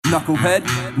knucklehead,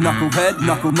 knucklehead,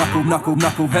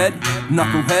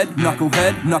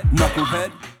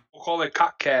 knucklehead. We'll call it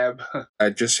cock cab. I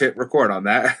just hit record on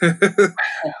that.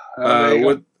 There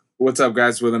you go. What's up,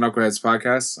 guys, with the Knuckleheads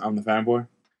podcast? I'm the fanboy.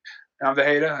 I'm the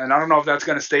hater, and I don't know if that's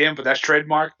going to stay in, but that's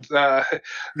trademarked.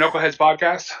 Knuckleheads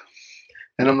podcast.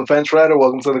 And I'm the fence rider.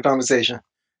 Welcome to the conversation.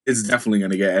 It's definitely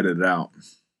going to get edited out.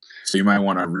 So you might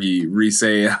want to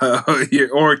re-say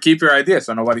or keep your idea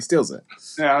so nobody steals it.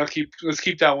 Yeah, let's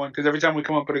keep that one, because every time we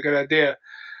come up with a good idea,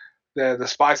 the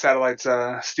spy satellites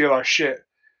steal our shit.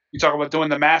 You talk about doing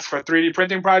the mask for a 3D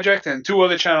printing project, and 2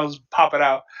 other channels pop it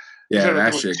out. Yeah,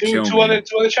 that shit kill me. Two other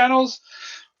channels.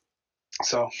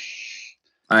 So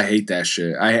I hate that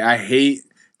shit. I hate.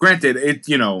 Granted,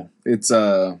 it's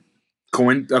a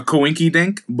coinky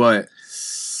dink, but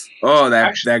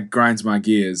that grinds my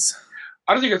gears.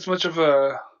 I don't think it's much of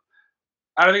a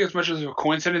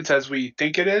coincidence as we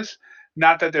think it is.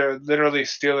 Not that they're literally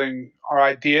stealing our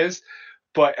ideas,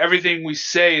 but everything we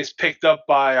say is picked up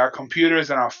by our computers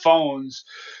and our phones.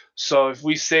 So if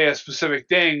we say a specific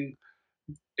thing,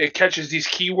 it catches these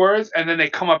keywords, and then they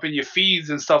come up in your feeds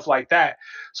and stuff like that.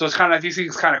 So it's kind of like these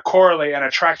things kind of correlate and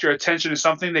attract your attention to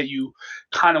something that you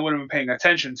kind of wouldn't be paying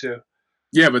attention to.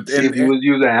 Yeah, but if you was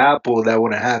using Apple, that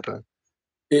wouldn't happen.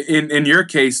 In your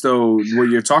case, though, what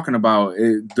you're talking about,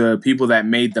 the people that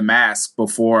made the mask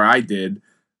before I did,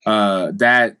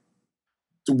 that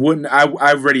wouldn't. I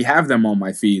already have them on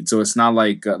my feed, so it's not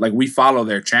like we follow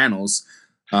their channels.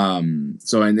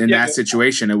 So in that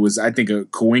situation, it was, I think, a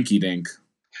coinky dink.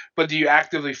 But do you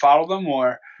actively follow them,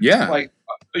 or do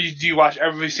you watch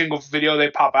every single video they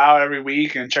pop out every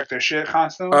week and check their shit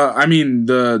constantly? I mean,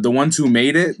 the ones who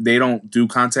made it, they don't do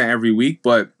content every week,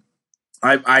 but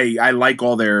I like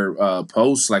all their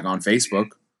posts, like on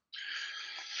Facebook.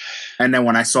 And then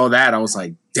when I saw that, I was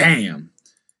like, damn.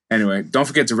 Anyway, don't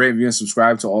forget to rate, review, and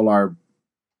subscribe to all our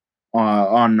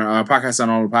on podcasts on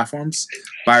all the platforms.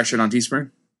 Buy our shit on Teespring.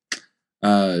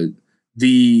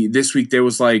 This week there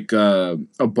was like a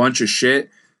bunch of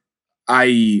shit.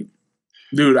 I've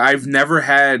never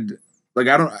had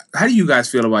how do you guys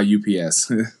feel about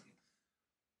UPS?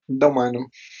 Don't mind them.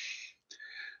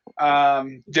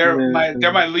 They're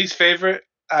my least favorite.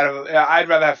 I'd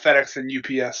rather have FedEx than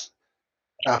UPS.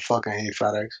 I fucking hate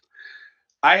FedEx.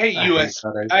 I hate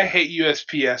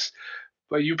USPS,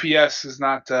 but UPS is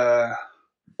not.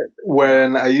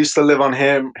 When I used to live on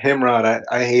Himrod,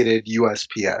 I hated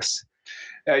USPS.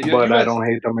 But I don't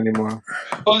hate them anymore.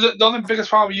 The only biggest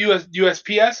problem with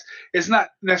USPS is not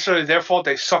necessarily their fault.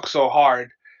 They suck so hard.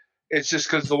 It's just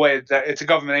because the way that it's a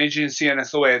government agency and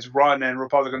it's the way it's run, and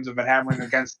Republicans have been hammering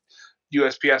against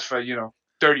USPS for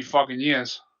 30 fucking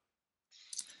years.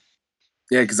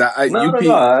 Yeah, because no,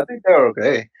 I think they're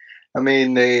okay. I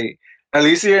mean, they at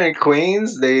least here in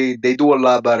Queens, they do a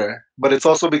lot better. But it's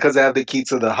also because they have the key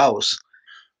to the house.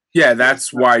 Yeah,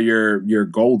 that's why you're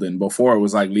golden. Before it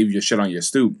was like leave your shit on your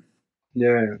stoop.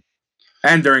 Yeah.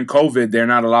 And during COVID, they're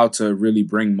not allowed to really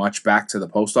bring much back to the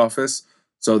post office,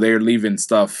 so they're leaving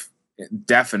stuff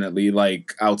definitely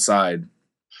like outside.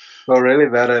 Oh, really?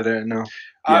 That I didn't know.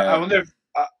 Yeah. I wonder if,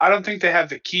 I don't think they have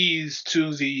the keys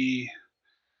to the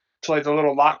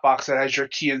little lockbox that has your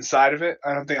key inside of it.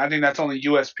 I think that's only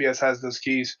USPS has those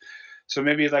keys. So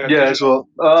maybe like I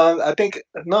think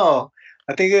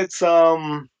it's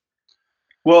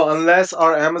well, unless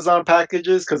our Amazon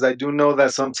packages, because I do know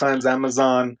that sometimes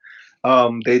Amazon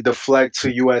they deflect to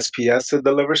USPS to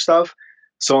deliver stuff.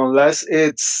 So unless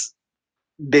it's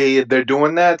they're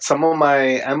doing that, some of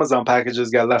my Amazon packages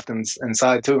get left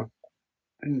inside too,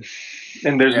 and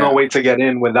there's no way to get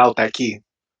in without that key.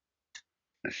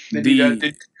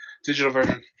 The digital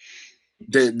version.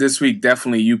 This week,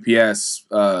 definitely UPS.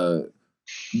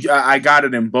 I got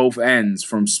it in both ends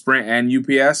from Sprint and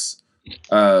UPS.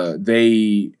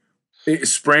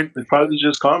 Sprint. It's probably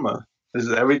just karma.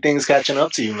 Everything's catching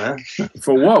up to you, man.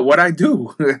 For what? What I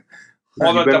do?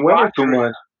 You've been winning too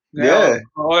much. Yeah.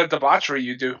 All that debauchery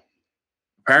you do.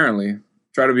 Apparently,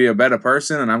 try to be a better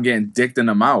person, and I'm getting dicked in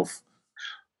the mouth.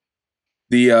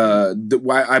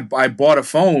 I bought a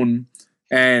phone,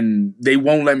 and they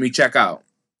won't let me check out.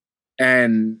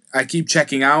 And I keep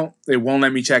checking out. It won't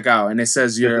let me check out. And it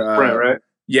says your Sprint, right?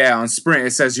 Yeah, on Sprint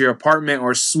it says your apartment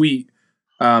or suite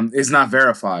is not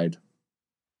verified.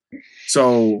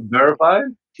 So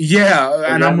verified?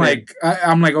 Yeah, and I'm like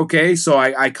okay. So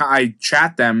I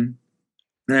chat them,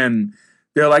 and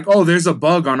they're like, oh, there's a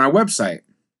bug on our website.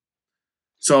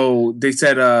 So they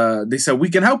said we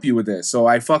can help you with this. So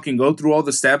I fucking go through all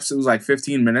the steps. It was like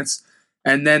 15 minutes,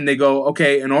 and then they go,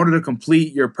 okay, in order to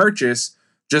complete your purchase,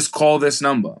 just call this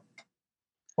number.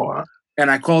 Wow. and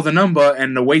I call the number,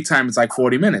 and the wait time is like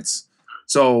 40 minutes.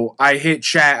 So I hit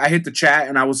the chat,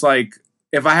 and I was like,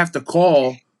 if I have to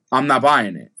call, I'm not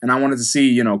buying it. And I wanted to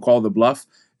see, call the bluff.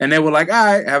 And they were like, all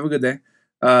right, have a good day.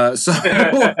 So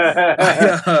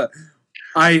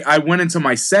I went into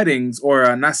my settings,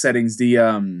 or not settings, the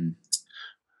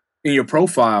in your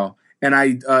profile, and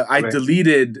I Right.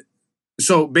 deleted.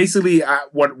 So basically,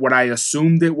 what I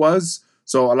assumed it was.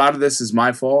 So a lot of this is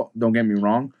my fault. Don't get me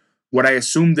wrong. What I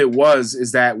assumed it was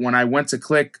is that when I went to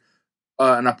click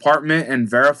an apartment and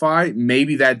verify,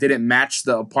 maybe that didn't match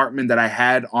the apartment that I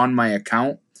had on my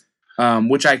account.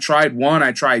 Which I tried one,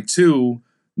 I tried two,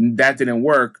 that didn't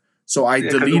work. So I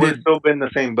 'cause it would deleted. still been the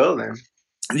same building.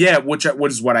 Yeah, which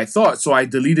was what I thought. So I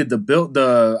deleted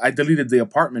I deleted the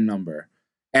apartment number,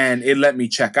 and it let me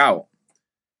check out.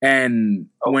 And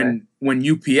Okay. when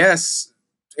UPS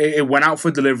it went out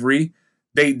for delivery,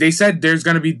 they said there's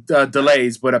gonna be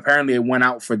delays, but apparently it went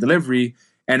out for delivery,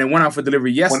 and it went out for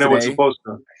delivery When it was yesterday. supposed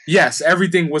to. Yes,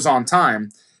 everything was on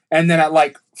time. And then at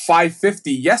like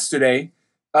 5:50 yesterday,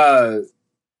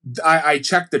 I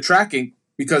checked the tracking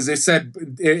because it said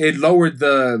it lowered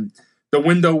the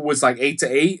window was like 8 to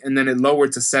 8, and then it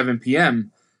lowered to 7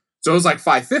 p.m. So it was like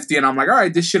 5:50, and I'm like, all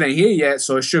right, this shit ain't here yet,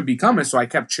 so it should be coming. So I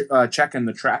kept checking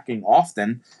the tracking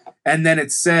often, and then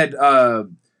it said a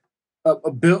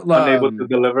bill Unable to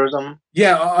deliver something.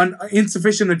 yeah,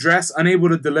 insufficient address, unable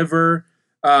to deliver.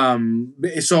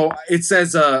 So it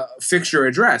says fix your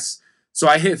address. So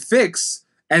I hit fix,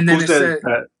 and then Who it says said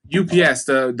that? UPS,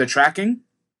 the tracking.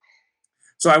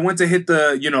 So I went to hit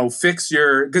the, fix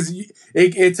your, because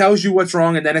it tells you what's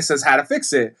wrong, and then it says how to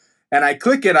fix it. And I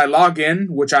click it, I log in,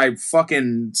 which I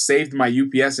fucking saved my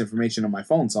UPS information on my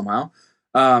phone somehow.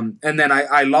 And then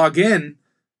I log in,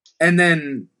 and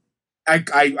then I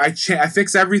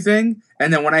fix everything,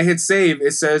 and then when I hit save,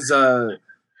 it says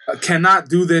cannot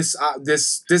do this.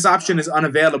 This option is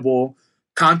unavailable.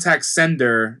 Contact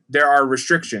sender. There are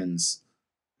restrictions.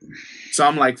 So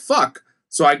I'm like, fuck.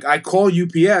 So I call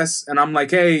UPS, and I'm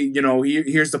like, hey,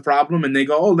 here's the problem, and they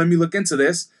go, oh, let me look into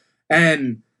this.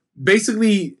 And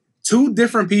basically, two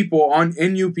different people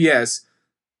in UPS.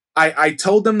 I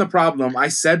told them the problem. I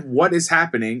said what is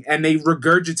happening, and they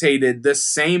regurgitated the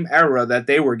same error that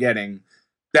they were getting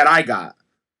that I got.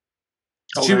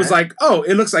 Okay. She was like, oh,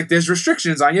 it looks like there's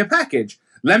restrictions on your package.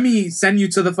 Let me send you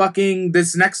to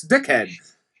this next dickhead.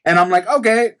 And I'm like,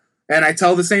 okay. And I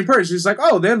tell the same person. She's like,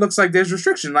 oh, there looks like there's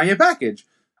restrictions on your package.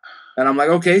 And I'm like,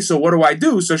 okay, so what do I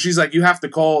do? So she's like, you have to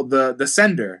call the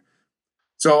sender.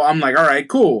 So I'm like, all right,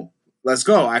 cool. Let's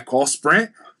go. I call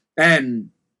Sprint, and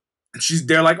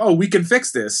they're like, oh, we can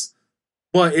fix this.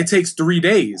 But it takes 3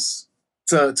 days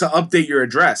to update your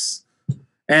address.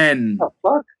 And What the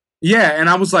fuck? yeah, and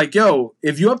I was like, yo,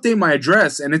 if you update my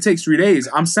address and it takes 3 days,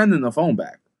 I'm sending the phone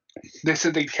back. They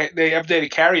said they updated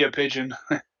carrier pigeon.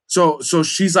 So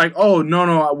she's like, oh,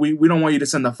 no, we don't want you to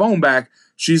send the phone back.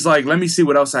 She's like, let me see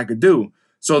what else I could do.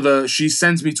 So she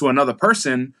sends me to another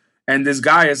person, and this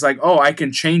guy is like, oh, I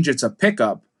can change it to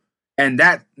pickup. And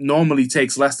that normally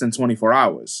takes less than 24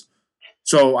 hours.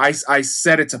 So I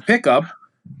set it to pickup,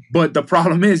 but the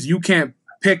problem is you can't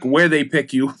pick where they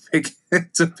pick you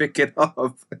to pick it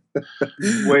up.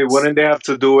 Wait, wouldn't they have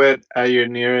to do it at your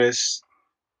nearest?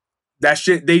 That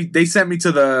shit, they sent me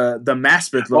to the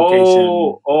Maspeth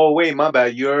location. Oh, wait, my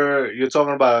bad. You're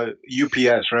talking about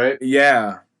UPS, right?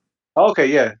 Yeah. Okay,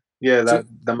 yeah. The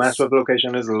So- Maspeth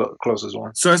location is the closest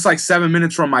one. So it's like 7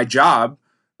 minutes from my job.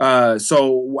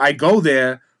 So I go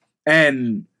there,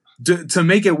 and to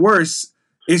make it worse,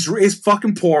 it's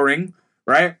fucking pouring,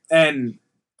 right? And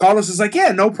Carlos is like,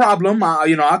 yeah, no problem.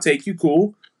 I'll take you,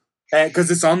 cool, because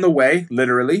it's on the way,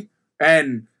 literally.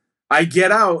 And I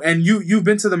get out, and you've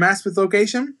been to the Maspeth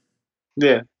location?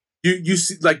 Yeah. You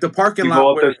see like the parking You lot go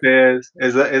up where, the stairs.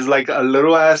 It's like a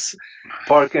little ass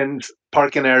parking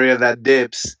area that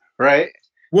dips, right?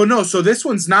 well, no, so this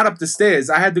one's not up the stairs.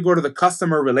 I had to go to the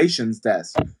customer relations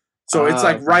desk. So it's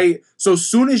like Okay. right. So as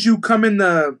soon as you come in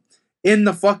the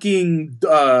fucking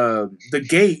the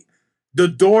gate, the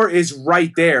door is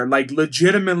right there, like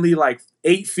legitimately like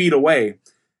 8 feet away.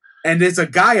 And there's a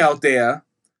guy out there,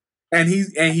 and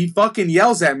he fucking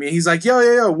yells at me. He's like,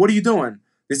 yo, what are you doing?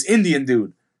 This Indian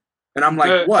dude. And I'm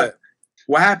like, what?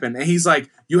 What happened? And he's like,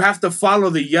 you have to follow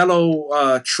the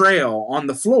yellow trail on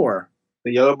the floor.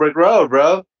 The yellow brick road,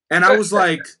 bro. And I was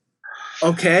like,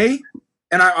 okay.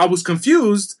 And I was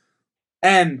confused.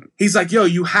 And he's like, yo,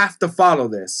 you have to follow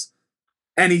this.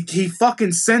 And he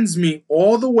fucking sends me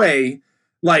all the way,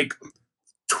 like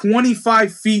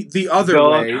 25 feet the other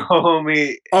way, Don't tell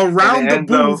me around it the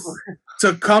ends up- booth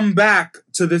to come back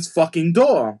to this fucking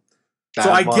door.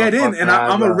 So I get in, and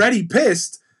I'm already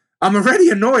pissed. I'm already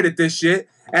annoyed at this shit,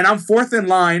 and I'm fourth in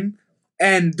line,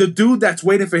 and the dude that's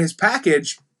waiting for his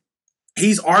package,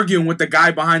 he's arguing with the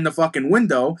guy behind the fucking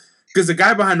window, because the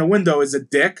guy behind the window is a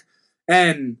dick,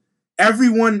 and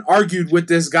everyone argued with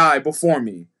this guy before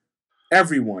me.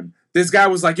 Everyone. This guy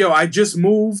was like, yo, I just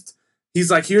moved.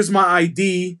 He's like, here's my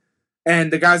ID.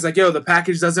 And the guy's like, yo, the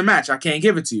package doesn't match. I can't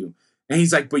give it to you. And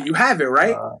he's like, but you have it,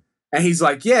 right? And he's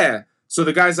like, yeah. So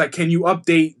the guy's like, can you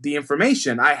update the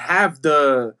information? I have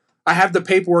the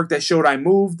paperwork that showed I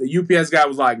moved. The UPS guy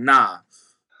was like, nah.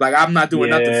 Like, I'm not doing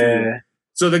nothing for you.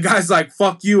 So the guy's like,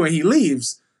 fuck you, and he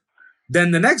leaves.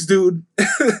 Then the next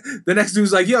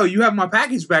dude's like, yo, you have my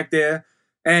package back there.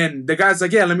 And the guy's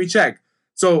like, yeah, let me check.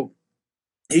 So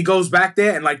he goes back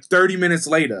there, and like 30 minutes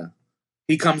later,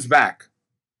 he comes back.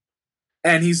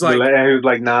 And he's like,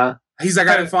 nah. He's like,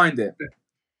 I didn't find it.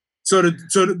 So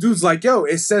the dude's like, yo,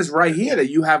 it says right here that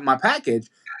you have my package.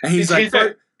 And he's like,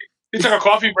 he took a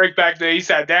coffee break back there. He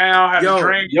sat down, had a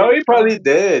drink. Yo, he probably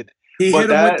did. He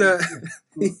hit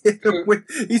him with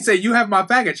he said, you have my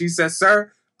package. He said,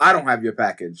 sir, I don't have your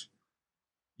package.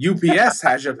 UPS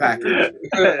has your package.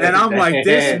 And I'm like,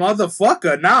 this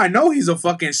motherfucker. Now I know he's a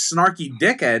fucking snarky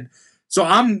dickhead. So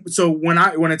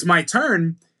when it's my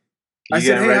turn, I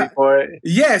said, hey, ready for it?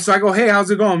 Yeah, so I go, hey,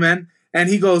 how's it going, man? And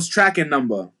he goes, tracking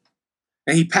number.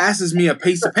 And he passes me a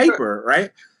piece of paper,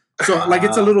 right? So like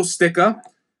it's a little sticker.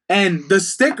 And the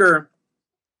sticker,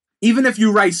 even if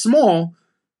you write small,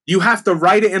 you have to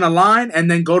write it in a line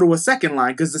and then go to a second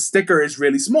line because the sticker is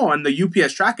really small and the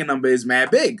UPS tracking number is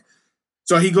mad big.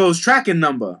 So he goes, tracking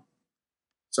number.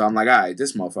 So I'm like, all right,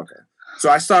 this motherfucker. So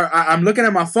I'm looking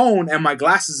at my phone and my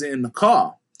glasses are in the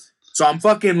car. So I'm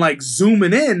fucking like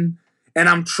zooming in and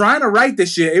I'm trying to write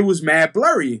this shit. It was mad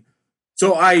blurry.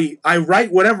 So I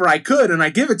write whatever I could and I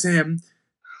give it to him.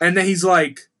 And then he's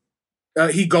like,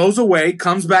 he goes away,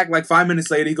 comes back like 5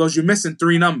 minutes later. He goes, you're missing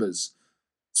 3 numbers.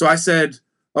 So I said,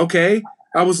 okay.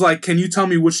 I was like, can you tell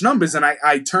me which numbers? And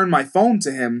I turned my phone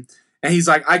to him. And he's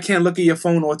like, I can't look at your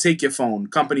phone or take your phone.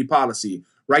 Company policy.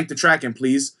 Write the tracking,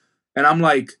 please. And I'm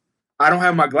like, I don't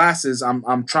have my glasses.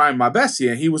 I'm trying my best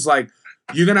here. And he was like,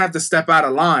 you're going to have to step out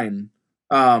of line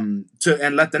and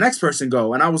let the next person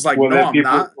go. And I was like, no, I'm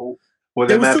not.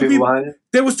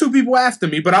 There was 2 people after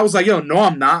me, but I was like, yo, no,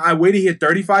 I'm not. I waited here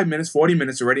 35 minutes, 40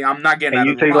 minutes already. I'm not getting out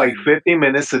of the line. And you take like 50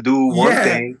 minutes to do one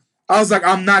thing. I was like,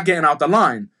 I'm not getting out the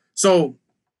line. So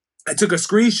I took a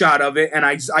screenshot of it and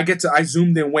I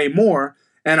zoomed in way more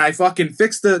and I fucking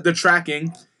fixed the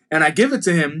tracking and I give it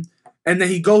to him and then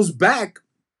he goes back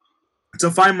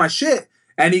to find my shit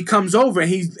and he comes over and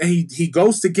he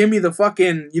goes to give me the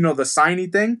fucking, the signy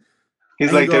thing.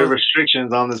 He's like, there are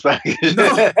restrictions on this package.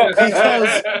 No,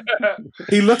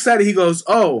 he looks at it, he goes,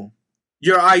 oh,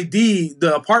 your ID,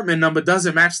 the apartment number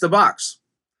doesn't match the box.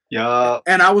 Yeah.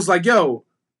 And I was like, I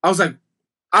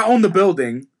own the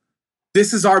building.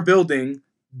 This is our building.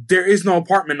 There is no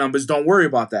apartment numbers. Don't worry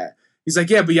about that. He's like,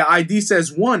 yeah, but your ID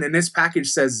says 1 and this package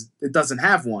says it doesn't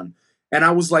have 1. And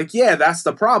I was like, yeah, that's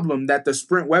the problem, that the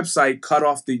Sprint website cut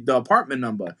off the apartment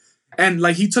number. And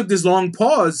like he took this long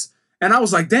pause and I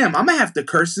was like, damn, I'm going to have to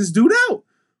curse this dude out.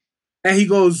 And he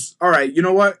goes, all right, you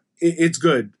know what? It's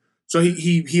good. So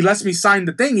he lets me sign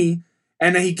the thingy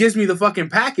and then he gives me the fucking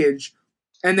package.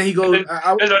 And then he goes,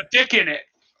 there's a dick in it.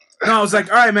 No, I was like,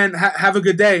 all right, man, have a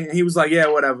good day. And he was like, yeah,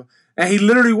 whatever. And he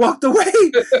literally walked away.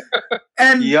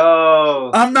 And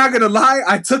I'm not going to lie,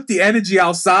 I took the energy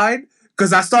outside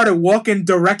because I started walking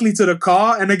directly to the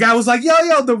car. And the guy was like, yo,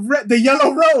 the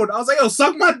yellow road. I was like, yo,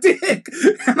 suck my dick.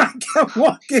 And I kept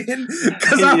walking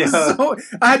because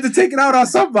I had to take it out on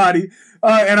somebody.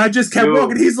 And I just kept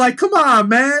walking. He's like, come on,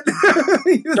 man.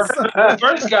 The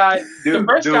first guy,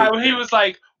 when he was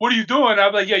like, what are you doing?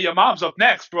 I'm like, yeah, your mom's up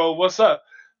next, bro. What's up?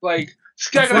 Like, this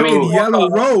guy fucking yellow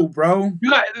road, bro.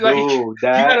 You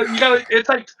gotta. It's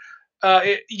like,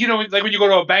 like when you go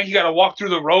to a bank, you gotta walk through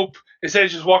the rope instead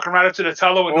of just walking right up to the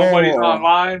teller when nobody's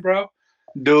online, bro.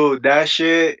 Dude, that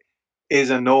shit is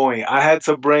annoying. I had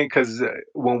to bring because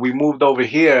when we moved over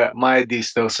here, my ID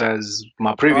still says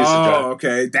my previous address. Oh,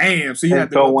 okay, damn. So you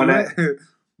had to go through it?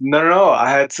 No.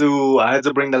 I had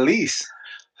to bring the lease.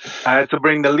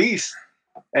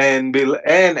 And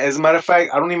as a matter of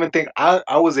fact, I don't even think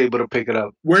I was able to pick it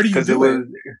up. Where do you do it?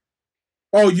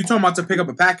 Oh, you talking about to pick up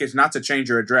a package, not to change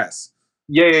your address?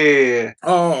 Yeah.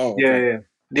 Oh, okay.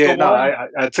 Yeah. No,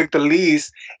 I took the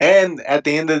lease, and at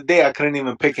the end of the day, I couldn't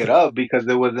even pick it up because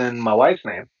it was in my wife's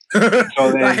name. So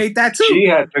I hate that too. She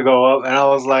had to go up, and I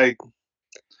was like,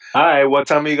 "All right, what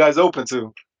time are you guys open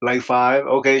to?" like 5.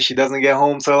 Okay, she doesn't get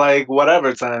home till like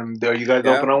whatever time. Are you guys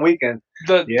Yeah. open on weekends?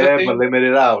 The Yeah, but thing,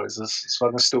 limited hours. It's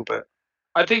fucking stupid.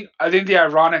 I think the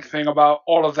ironic thing about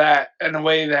all of that, in a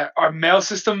way that our mail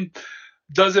system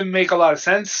doesn't make a lot of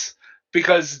sense,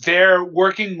 because they're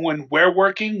working when we're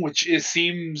working, which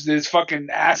seems is fucking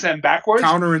ass and backwards.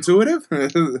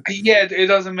 Counterintuitive. Yeah, it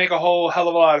doesn't make a whole hell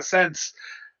of a lot of sense.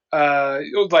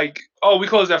 It was like, oh, we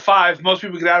close at 5. Most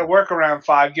people get out of work around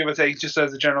 5, give or take, just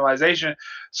as a generalization.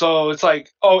 So it's like,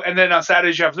 oh, and then on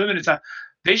Saturdays you have limited time.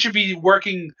 They should be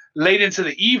working late into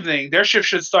the evening. Their shift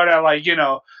should start at like,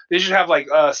 they should have like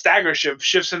stagger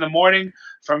shifts in the morning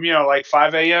from like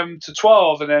 5 a.m. to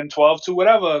 12, and then 12 to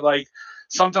whatever, like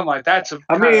something like that to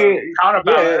I kind of mean,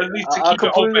 counterbalance, yeah, at least to I keep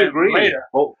it completely open agree. later,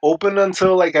 Open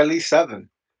until like at least 7.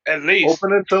 at least.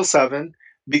 Open until 7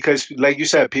 because, like you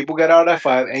said, people get out at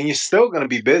 5, and you're still gonna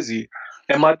be busy.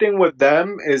 And my thing with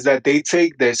them is that they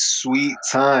take their sweet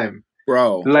time.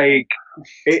 Bro. Like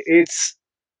it's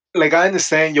like I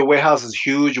understand your warehouse is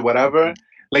huge, whatever.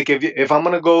 Like if I'm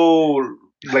gonna go,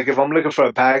 like if I'm looking for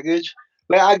a package,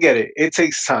 like I get it, it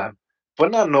takes time,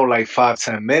 but not no like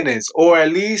 5-10 minutes, or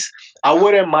at least I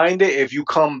wouldn't mind it if you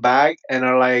come back and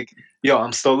are like, yo,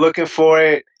 I'm still looking for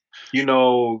it, you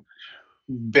know,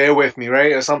 bear with me,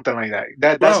 right, or something like that.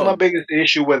 That's my Bro. biggest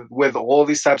issue with all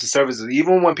these types of services.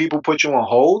 Even when people put you on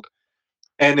hold,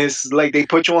 and it's like they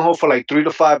put you on hold for like 3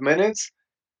 to 5 minutes,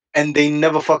 and they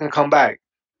never fucking come back.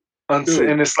 Dude.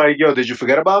 And it's like, yo, did you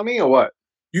forget about me or what?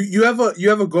 You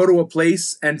ever go to a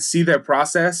place and see their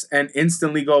process and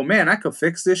instantly go, man, I could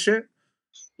fix this shit?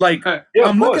 Like, Yeah,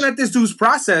 I'm of course. looking at this dude's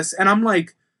process and I'm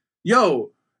like,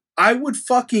 yo, I would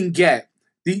fucking get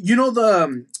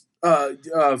the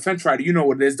French Rider, you know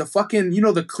what it is, the fucking,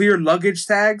 the clear luggage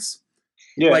tags,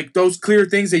 Yeah. like those clear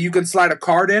things that you can slide a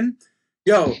card in.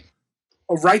 Yo,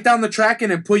 write down the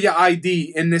tracking and put your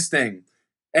ID in this thing,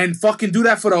 and fucking do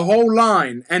that for the whole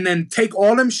line, and then take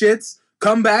all them shits,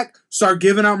 come back, start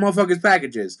giving out motherfuckers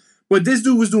packages. But this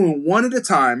dude was doing one at a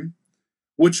time,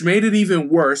 which made it even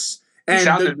worse. He And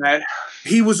sounded mad.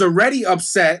 he was already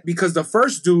upset because the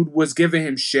first dude was giving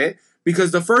him shit,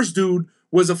 because the first dude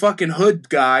was a fucking hood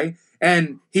guy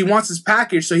and he wants his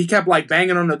package, so he kept like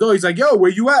banging on the door. He's like, yo, where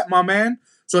you at, my man?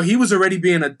 So he was already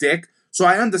being a dick. So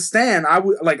I understand.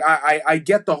 I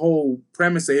get the whole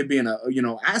premise of it being a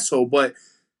asshole, but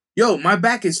yo, my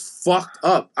back is fucked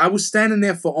up. I was standing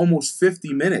there for almost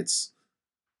 50 minutes.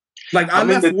 Like I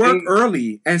mean, left work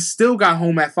early and still got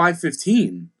home at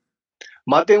 5:15.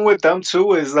 My thing with them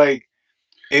too is like,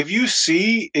 if you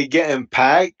see it getting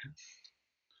packed,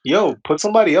 yo, put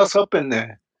somebody else up in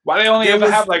there. Why they only There ever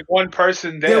was- have like one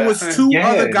person there? There was two Yeah.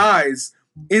 other guys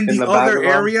in the the back other of 'em?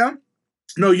 area.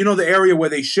 No, you know the area where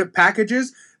they ship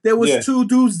packages? There was Yeah. two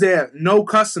dudes there, no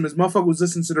customers. Motherfucker was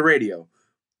listening to the radio.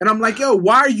 And I'm like, yo,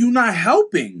 why are you not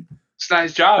helping? It's a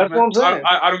nice job, That's man. what I'm saying.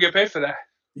 I don't get paid for that.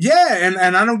 Yeah,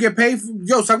 and I don't get paid.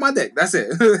 Yo, suck my dick. That's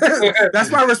it. That's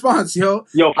my response, yo.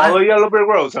 Yo, follow Yellow Brick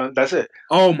Road, son. That's it.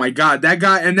 Oh my god, that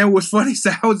guy. And then what's funny?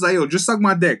 So I was like, yo, just suck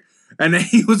my dick. And then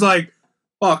he was like,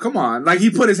 oh, come on. Like he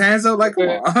put his hands up, like, come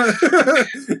on.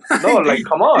 No, like,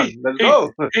 come on, let's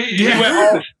go. He went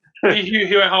home.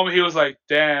 He went home and he was like,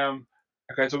 damn,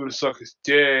 that guy told me to suck his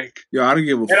dick. Yo, I don't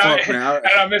give a fuck, man. And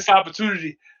I missed the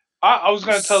opportunity. I was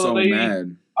gonna tell the lady.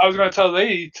 Mad. I was gonna tell the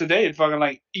lady today to fucking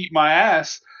like eat my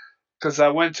ass, because I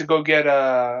went to go get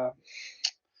a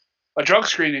drug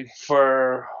screening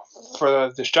for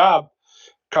this job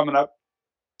coming up.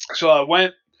 So I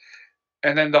went,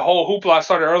 and then the whole hoopla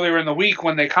started earlier in the week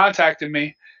when they contacted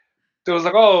me. They was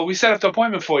like, "Oh, we set up the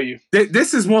appointment for you."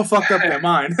 This is more fucked up than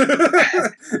mine.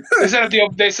 They set up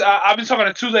I've been talking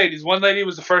to two ladies. One lady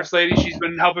was the first lady. She's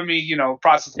been helping me,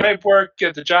 process the paperwork,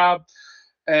 get the job,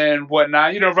 and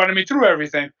whatnot. Running me through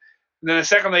everything. And then the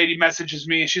second lady messages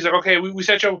me, and she's like, "Okay, we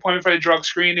set you up an appointment for the drug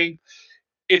screening.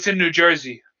 It's in New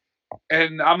Jersey."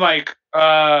 And I'm like,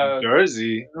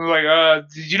 Jersey. I'm like,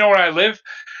 "Do you know where I live?"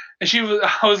 And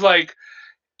I was like,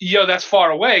 yo, that's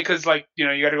far away, because you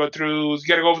got to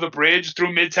go over the bridge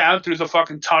through Midtown, through the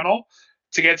fucking tunnel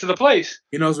to get to the place.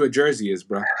 He knows where Jersey is,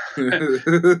 bro. That's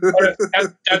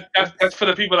for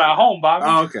the people at home, Bobby.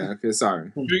 Oh, okay,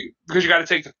 sorry. Because you got to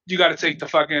take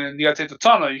the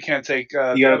tunnel. You can't take.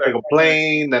 You gotta take a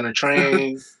plane, then a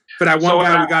train. For that one So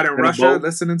guy we got in in a Russia boat.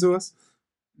 listening to us.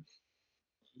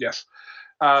 Yes.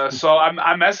 So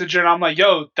I messaged her and I'm like,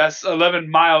 yo, that's 11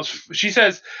 miles. She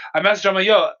says, I messaged her, I'm like,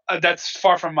 yo, that's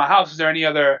far from my house. Is there any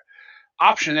other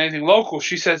option, anything local?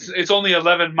 She says, it's only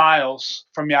 11 miles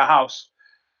from your house.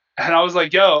 And I was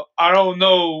like, yo, I don't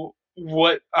know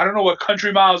what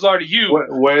country miles are to you.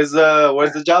 Where's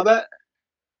the job at?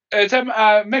 It's at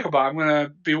Megabot. I'm gonna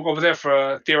be over there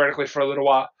theoretically for a little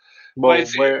while. But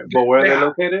where are they they-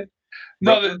 located?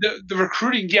 No, Brooklyn? the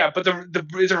recruiting, yeah, but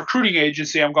it's a recruiting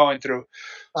agency I'm going through.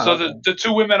 So Okay. the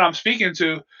two women I'm speaking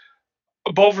to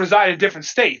both reside in different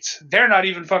states. They're not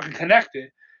even fucking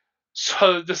connected.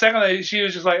 So the second lady, she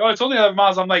was just like, "Oh, it's only 11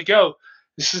 miles." I'm like, "Yo,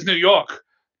 this is New York.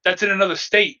 That's in another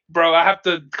state, bro. I have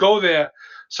to go there."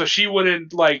 So she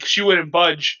wouldn't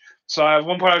budge. So at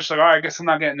one point I was just like, "All right, I guess I'm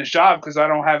not getting this job because I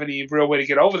don't have any real way to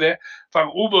get over there." If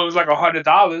I'm Uber, it was like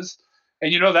 $100,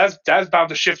 and that's bound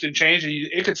to shift and change, and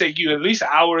it could take you at least an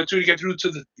hour or two to get through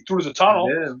the tunnel.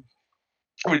 Yeah.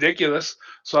 Ridiculous.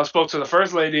 So I spoke to the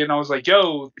first lady and I was like,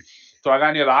 "Yo, do I got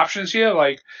any other options here?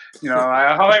 Like,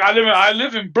 I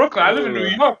live in Brooklyn. I live in New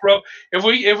York, bro. If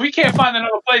we can't find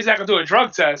another place that can do a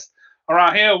drug test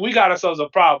around here, we got ourselves a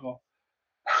problem."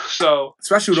 So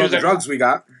Especially with she all was the like, drugs we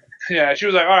got. yeah, she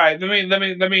was like, "All right,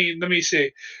 let me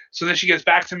see." So then she gets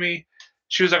back to me.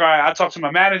 She was like, "All right, I'll talk to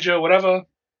my manager, whatever."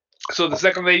 So the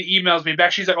second lady emails me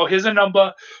back. She's like, "Oh, here's a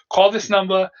number. Call this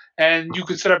number, and you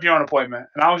can set up your own appointment."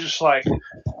 And I was just like,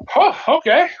 "Oh,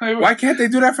 okay." Why can't they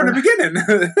do that from the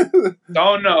beginning?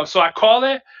 Don't know. So I call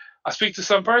it. I speak to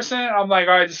some person. I'm like,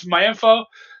 "All right, this is my info."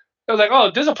 They was like,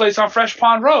 "Oh, there's a place on Fresh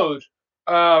Pond Road,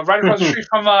 right across the street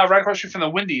from the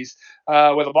Wendy's,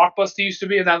 where the Blockbuster used to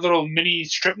be, in that little mini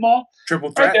strip mall,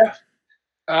 Triple right threat.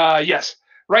 there." Yes,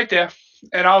 right there.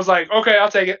 And I was like, "Okay,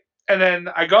 I'll take it." And then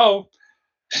I go,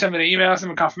 send me the email, send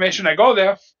me confirmation. I go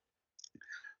there.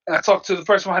 And I talk to the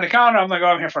person behind the counter. I'm like, "Oh,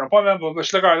 I'm here for an appointment." But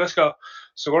she's like, "All right, let's go."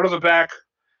 So go to the back.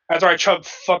 After I chugged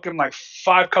fucking like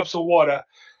 5 cups of water,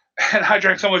 and I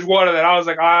drank so much water that I was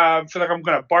like, I feel like I'm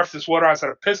gonna barf this water instead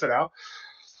of piss it out.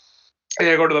 And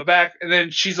I go to the back, and then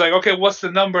she's like, "Okay, what's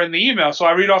the number in the email?" So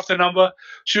I read off the number.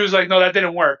 She was like, "No, that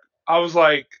didn't work." I was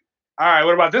like, "All right,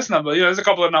 what about this number?" There's a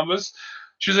couple of numbers.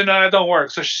 She was like, "No, that don't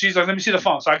work." So she's like, "Let me see the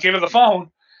phone." So I gave her the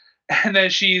phone, and then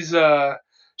she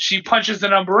punches the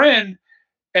number in,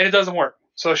 and it doesn't work.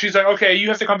 So she's like, "Okay, you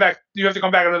have to come back. You have to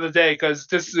come back another day because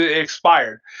this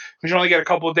expired. Because you only get a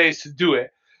couple of days to do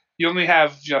it. You only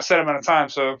have a set amount of time."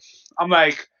 So I'm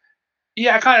like,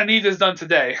 "Yeah, I kind of need this done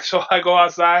today." So I go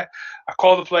outside. I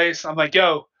call the place. I'm like,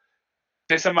 "Yo,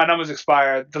 they said my number's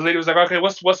expired." The lady was like, "Okay,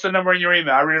 what's the number in your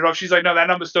email?" I read it off. She's like, "No, that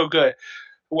number's still good."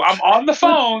 Well, I'm on the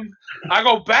phone. I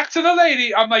go back to the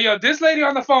lady. I'm like, "Yo, this lady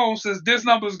on the phone says this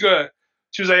number's good."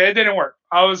 She was like, "It didn't work."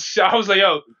 I was like,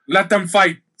 "Yo." Let them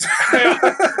fight.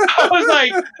 I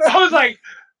was like,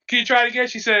 "Can you try it again?"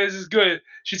 She says, "It's good."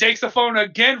 She takes the phone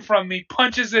again from me,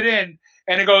 punches it in,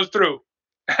 and it goes through.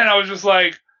 And I was just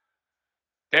like,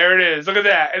 "There it is. Look at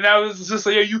that." And I was just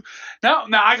like, "You now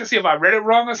I can see if I read it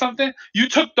wrong or something. You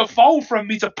took the phone from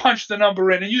me to punch the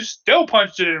number in, and you still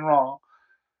punched it in wrong."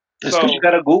 It's because you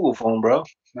got a Google phone, bro.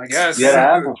 I guess. You got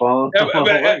an Apple phone. Yeah, but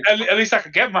at least I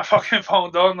could get my fucking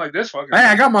phone done like this fucking. Hey,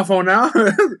 I got my phone now.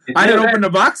 I didn't open the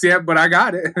box yet, but I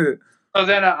got it. So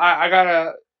then I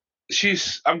gotta.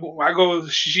 I go.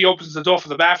 She opens the door for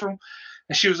the bathroom,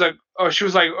 and she was like,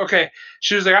 "Okay."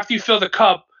 She was like, "After you fill the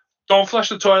cup, don't flush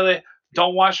the toilet,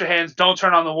 don't wash your hands, don't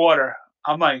turn on the water."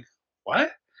 I'm like,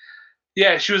 "What?"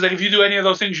 Yeah, she was like, "If you do any of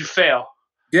those things, you fail."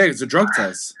 Yeah, it's a drug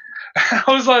test. I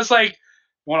was just like,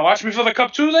 "You want to watch me fill the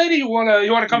cup too, lady? You want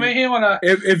to come in here?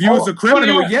 If you was a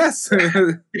criminal, yes.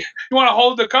 You want to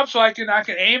hold the cup so I can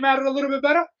aim at it a little bit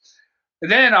better?"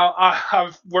 And then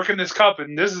I'm working this cup,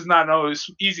 and this is not no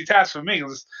easy task for me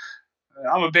because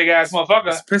I'm a big ass motherfucker.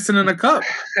 It's pissing in a cup.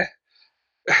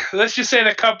 Let's just say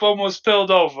the cup almost spilled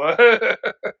over.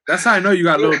 That's how I know you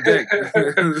got a little dick.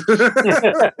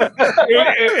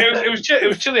 It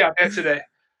was chilly out there today.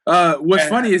 What's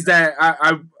funny is that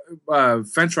I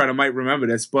Fence Rider might remember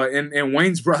this, but in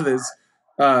Wayne's Brothers,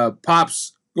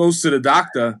 Pops goes to the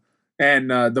doctor,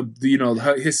 and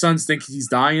his sons think he's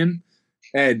dying,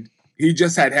 and he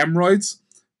just had hemorrhoids,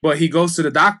 but he goes to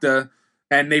the doctor,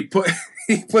 and he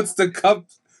puts the cup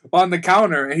on the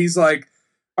counter, and he's like,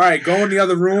 "All right, go in the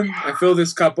other room and fill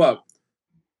this cup up."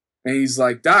 And he's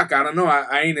like, "Doc, I don't know.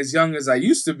 I ain't as young as I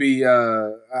used to be.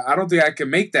 I don't think I can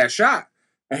make that shot."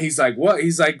 And he's like, "What?"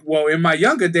 He's like, "Well, in my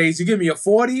younger days, you give me a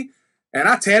 40, and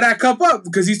I tear that cup up,"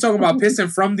 because he's talking about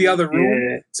pissing from the other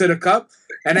room to the cup.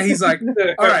 And then he's like,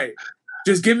 "All right,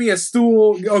 just give me a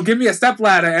stool or give me a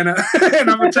stepladder and I'm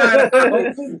gonna try it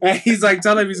out." And he's like,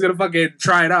 telling him he's gonna fucking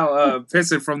try it out,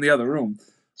 pissing from the other room.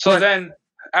 So then,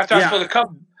 after I fill the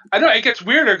cup, I know it gets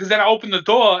weirder because then I open the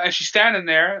door and she's standing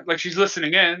there like she's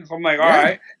listening in. So I'm like, all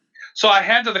right. So I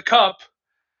hand her the cup,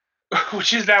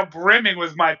 which is now brimming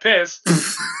with my piss.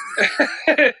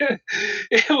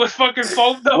 It was fucking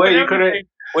foamed up. Wait, and everything.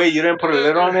 Wait, you didn't put a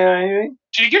lid on it or anything?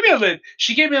 She didn't give me a lid.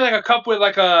 She gave me like a cup with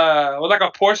like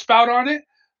a pour spout on it,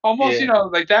 almost, Yeah.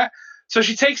 like that. So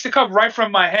she takes the cup right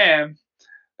from my hand,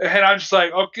 and I'm just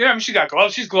like, okay. I mean, she got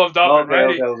gloves. She's gloved up and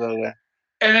ready. Okay.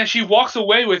 And then she walks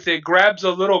away with it, grabs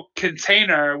a little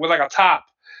container with like a top.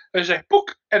 And she's like,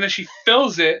 book. And then she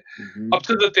fills it up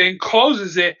to the thing,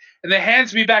 closes it, and then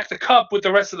hands me back the cup with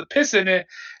the rest of the piss in it.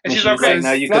 And she's like, okay,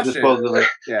 now you can flush dispose of it.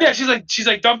 yeah. She's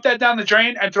like, dump that down the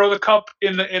drain and throw the cup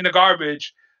in the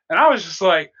garbage. And I was just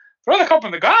like, throw the cup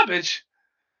in the garbage.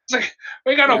 It's like,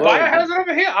 we got no biohazard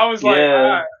over here. I was like, all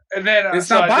right. And then it's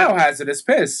not biohazard, it's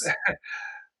piss.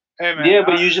 Hey, man, yeah,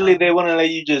 but usually they wouldn't let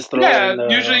you just throw it in the...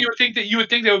 usually you would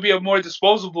think there would be a more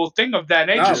disposable thing of that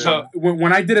nature. No, so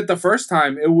when I did it the first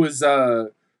time, it was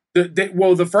the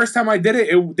first time I did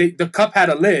it, the cup had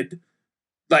a lid.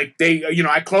 Like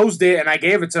I closed it and I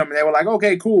gave it to them, and they were like,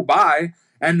 "Okay, cool, bye."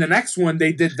 And the next one,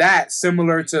 they did that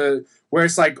similar to where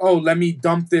it's like, "Oh, let me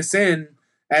dump this in,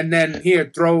 and then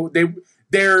here throw." They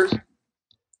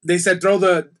said throw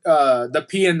the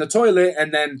pee in the toilet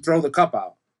and then throw the cup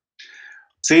out.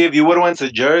 See, if you would have went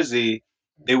to Jersey,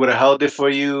 they would have held it for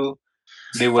you.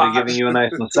 They would have given you a nice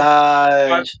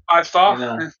massage. 5-star. You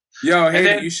know. Yo,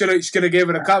 hey, you should have gave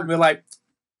it a cup and be like,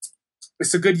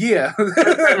 it's a good year.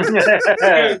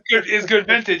 It's good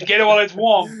vintage. Get it while it's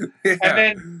warm. Yeah. And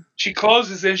then she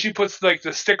closes it and she puts like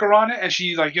the sticker on it and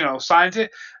she like, signs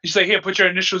it. She's like, here, put your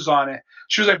initials on it.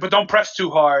 She was like, but don't press too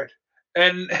hard.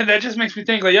 And that just makes me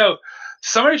think like, yo,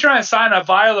 somebody trying to sign a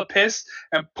vial of piss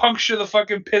and puncture the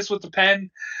fucking piss with the pen.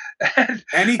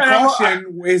 Any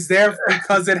caution is there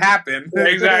because it happened.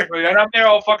 Exactly. And I'm there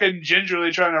all fucking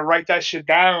gingerly trying to write that shit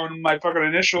down, my fucking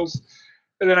initials.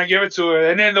 And then I give it to her.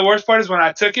 And then the worst part is when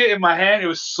I took it in my hand, it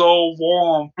was so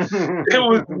warm. It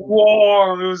was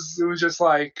warm. It was just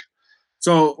like.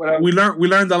 So whatever. we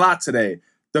learned a lot today.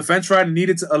 The fence rider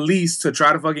needed a lease to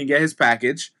try to fucking get his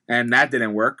package, and that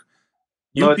didn't work.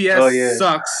 UPS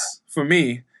sucks for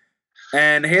me.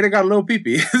 And Hater got a little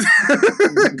pee-pee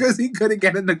because he couldn't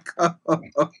get in the cup.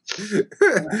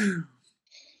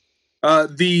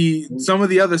 Some of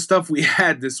the other stuff we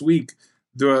had this week,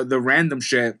 the random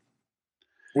shit,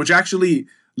 which actually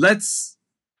he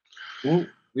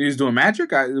was doing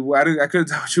magic. I couldn't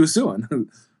tell what she was doing.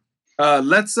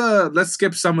 Let's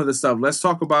skip some of the stuff. Let's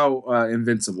talk about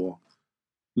Invincible.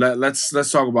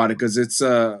 Let's talk about it because it's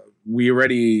we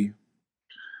already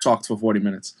talked for 40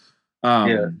 minutes.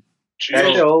 That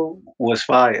show was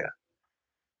fire.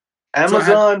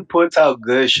 Amazon puts out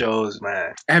good shows,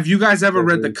 man. Have you guys ever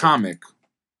read the comic?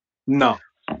 No.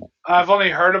 I've only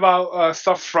heard about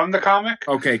stuff from the comic.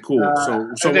 Okay, cool.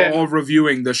 So we're all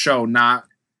reviewing the show, not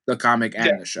the comic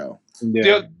and the show.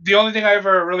 Yeah. The only thing I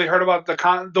ever really heard about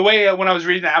the way when I was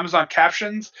reading the Amazon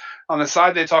captions on the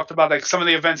side, they talked about like some of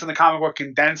the events in the comic were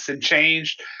condensed and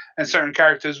changed, and certain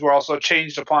characters were also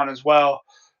changed upon as well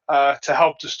to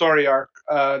help the story arc.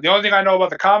 The only thing I know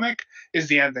about the comic is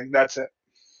the ending. That's it.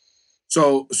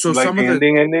 So like some the of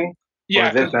the ending. Yeah,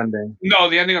 or this ending. No,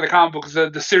 the ending of the comic book.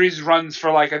 The series runs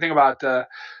for like I think about a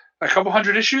couple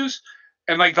hundred issues,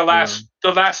 and like the last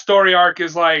story arc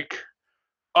is like,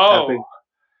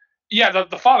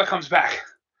 the father comes back.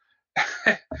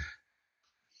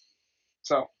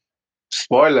 So,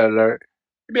 spoiler alert.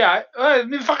 Yeah,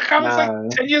 the fucking comic's like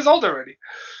 10 years old already.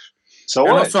 So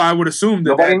and what? also, I would assume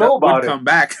that would come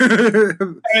back. I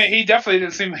mean, he definitely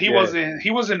didn't seem. He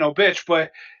wasn't no bitch,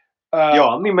 but.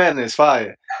 Omni-Man is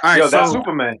fire. Right, that's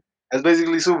Superman. That's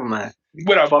basically Superman.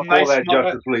 With a fuck nice all that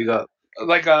Justice League up.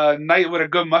 Like a knight with a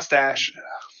good mustache.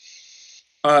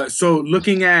 So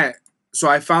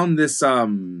I found this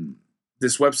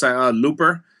this website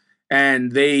Looper,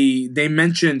 and they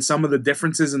mentioned some of the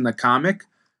differences in the comic,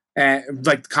 and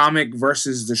like comic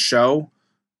versus the show,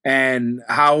 and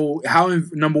how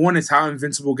number one is how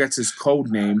Invincible gets his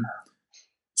code name.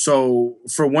 So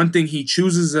for one thing, he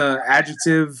chooses an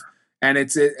adjective, and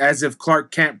it's as if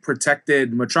Clark Kent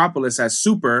protected Metropolis as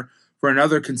super. For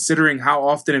another, considering how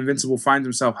often Invincible finds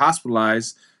himself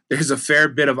hospitalized, there's a fair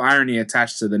bit of irony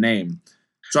attached to the name.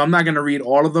 So I'm not going to read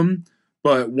all of them,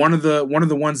 but one of the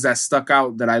ones that stuck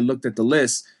out that I looked at the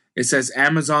list, it says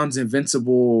Amazon's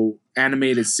Invincible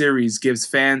animated series gives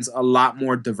fans a lot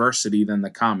more diversity than the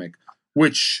comic,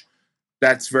 which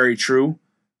that's very true.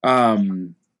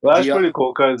 Well, that's pretty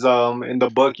cool because in the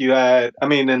book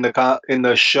in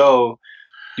the show,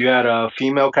 you had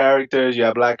female characters, you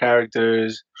had black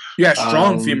characters. Yeah,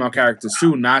 strong female characters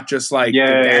too, not just like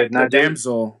the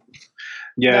damsel.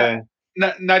 Yeah,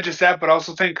 not just that, but I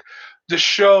also think the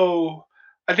show.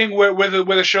 I think where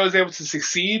the show is able to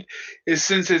succeed is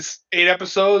since it's 8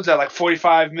 episodes at like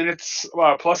 45 minutes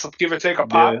plus, give or take a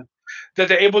pop. that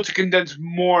they're able to condense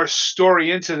more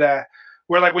story into that.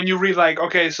 Where like when you read like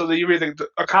okay, so that you read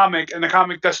a comic, and the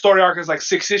comic the story arc is like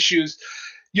 6 issues.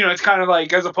 It's kind of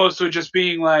like as opposed to it just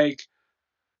being like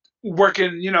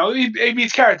working. It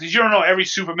meets characters. You don't know every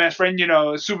Superman friend.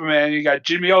 Superman. You got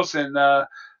Jimmy Olsen, the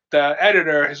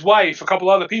editor, his wife, a couple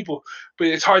other people, but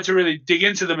it's hard to really dig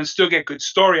into them and still get good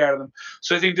story out of them.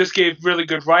 So I think this gave really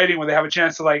good writing where they have a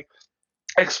chance to like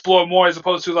explore more as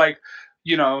opposed to like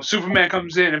Superman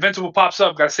comes in, Invincible pops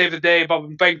up, got to save the day, but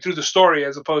bang through the story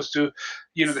as opposed to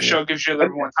the show gives you a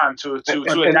little more time to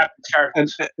adapt its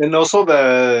characters. And also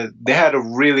they had a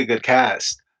really good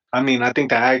cast. I mean, I think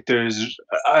the actors.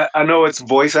 I know it's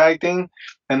voice acting,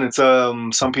 and it's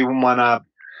some people might not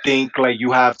think like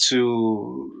you have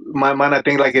to might not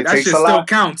think like it That takes shit a still lot.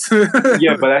 counts.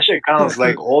 Yeah, but that shit counts.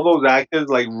 Like all those actors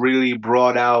like really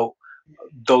brought out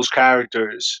those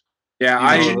characters. Yeah,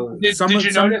 You I know, Did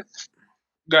you notice?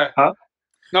 Go ahead. Huh?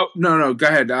 No, no. Go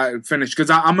ahead. I finish because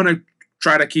I'm gonna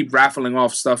try to keep raffling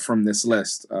off stuff from this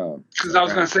list. because I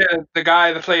was going to say that the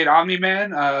guy that played Omni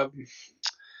Man,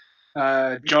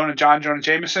 Jonah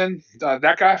Jameson,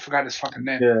 that guy, I forgot his fucking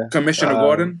name. yeah. Commissioner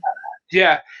Gordon.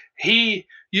 Yeah,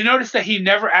 you notice that he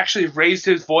never actually raised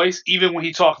his voice, even when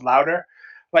he talked louder.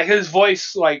 Like his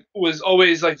voice, like was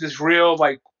always like this real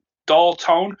like dull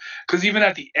tone. Because even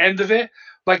at the end of it,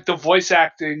 like the voice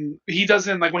acting, he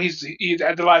doesn't like when he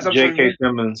at the last episode. J.K.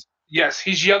 Simmons. Yes,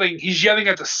 he's yelling. He's yelling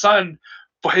at the sun,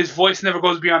 but his voice never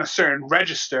goes beyond a certain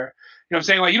register. You know what I'm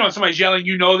saying? Like when somebody's yelling,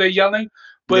 they're yelling.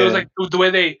 But it was like the way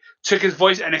they took his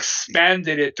voice and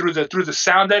expanded it through the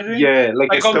sound editing. Yeah,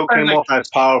 like it still came off as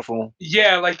powerful.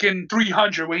 Yeah, like in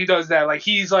 300 when he does that, like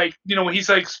he's like when he's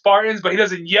like Spartans, but he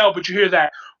doesn't yell, but you hear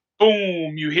that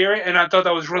boom, you hear it, and I thought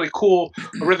that was really cool,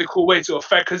 a really cool way to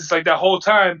affect because it's like that whole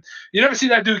time you never see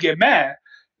that dude get mad.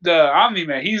 The Omni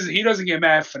Man, he doesn't get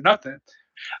mad for nothing.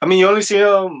 I mean, you only see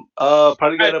him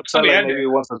probably get upset like maybe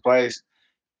once or twice.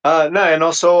 No, and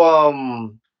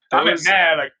also I mean,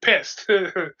 mad, like pissed.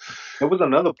 There was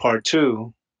another part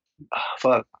too. Oh,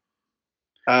 fuck,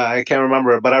 I can't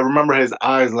remember it, but I remember his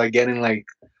eyes like getting like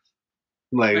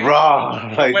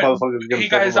raw, like motherfuckers. He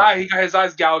got his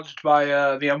eyes gouged by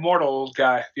the Immortal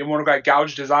guy. The Immortal guy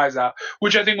gouged his eyes out,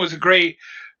 which I think was a great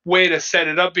way to set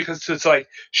it up because to like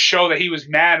show that he was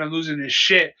mad and losing his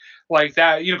shit like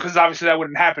that. Because obviously that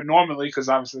wouldn't happen normally because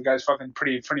obviously the guy's fucking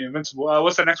pretty invincible.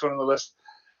 What's the next one on the list?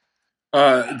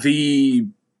 What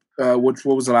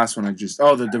was the last one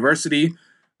the diversity.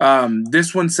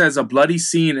 This one says a bloody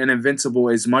scene in Invincible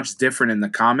is much different in the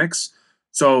comics.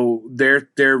 So they're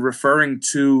referring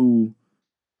to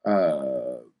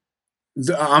the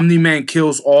Omni-Man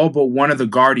kills all but one of the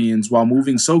Guardians while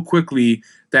moving so quickly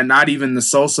that not even the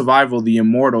sole survivor, the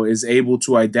Immortal, is able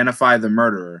to identify the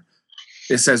murderer.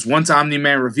 It says once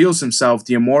Omni-Man reveals himself,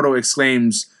 the Immortal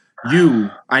exclaims,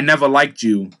 "You, I never liked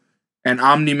you." And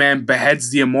Omni-Man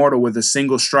beheads the Immortal with a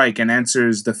single strike and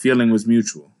answers, "The feeling was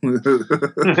mutual."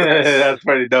 That's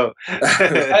pretty dope.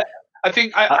 I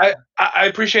think I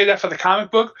appreciate that for the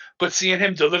comic book, but seeing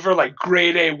him deliver like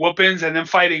grade A whoopings and then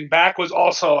fighting back was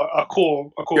also a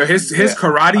cool. Yo, his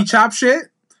karate chop shit.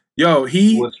 Yo,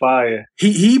 he was fire.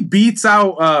 He beats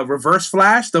out Reverse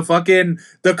Flash, the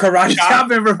karate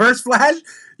chop in Reverse Flash.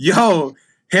 Yo,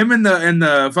 him and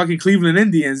the fucking Cleveland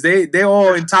Indians, they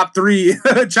all in top 3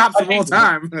 chops of all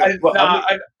time.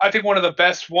 I think one of the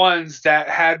best ones that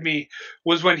had me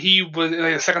was when he was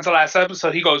like the second to last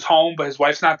episode. He goes home, but his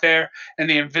wife's not there, and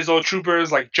the Invisible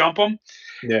Troopers like jump him.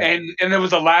 Yeah. And there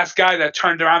was the last guy that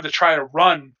turned around to try to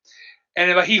run,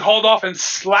 and he hauled off and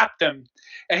slapped him.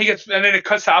 And then it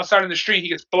cuts to outside in the street. He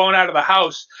gets blown out of the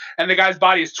house, and the guy's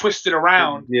body is twisted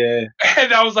around. Yeah.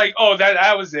 And I was like, "Oh,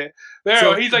 that was it."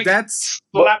 He's like, that's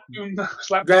slapped.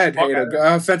 Go ahead,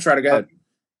 Hater. Fetch Rider, go ahead.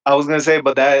 I was gonna say,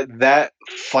 but that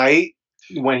fight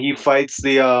when he fights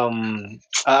the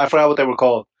I forgot what they were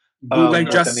called.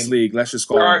 Bootleg Justice League. Let's just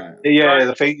call it. Yeah,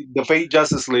 the fake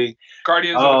Justice League.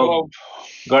 Guardians of the Globe.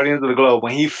 Guardians of the Globe.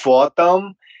 When he fought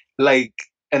them,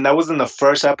 and that was in the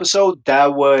first episode.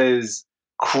 That was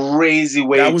crazy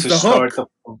way to start the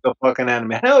fucking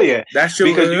anime. Hell yeah, that shit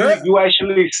because you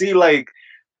actually see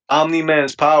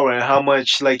Omni-Man's power and how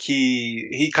much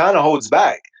he kind of holds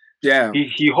back. Yeah,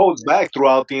 he holds back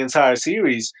throughout the entire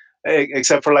series,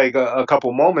 except for a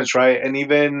couple moments, right? And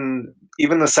even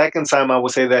the second time I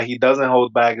would say that he doesn't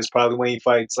hold back is probably when he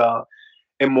fights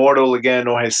Immortal again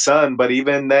or his son. But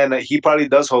even then, he probably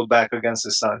does hold back against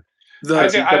his son. He could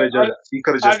have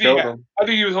just killed him. I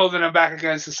think he was holding him back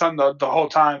against his son the whole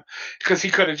time because he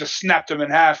could have just snapped him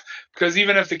in half. Because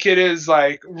even if the kid is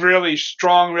really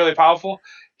strong, really powerful,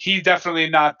 he's definitely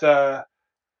not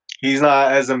He's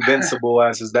not as invincible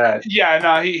as his dad. Yeah,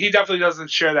 no, he definitely doesn't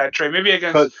share that trait. Maybe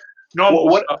against 'Cause normal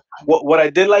what stuff. what I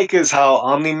did like is how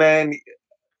Omni Man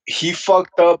he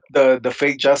fucked up the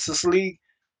fake Justice League,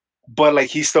 but like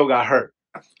he still got hurt.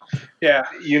 Yeah,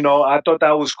 You know, I thought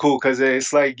that was cool because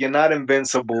it's like you're not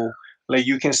invincible. Like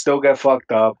you can still get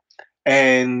fucked up,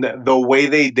 and the way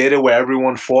they did it, where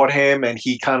everyone fought him and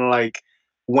he kind of like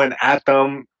went at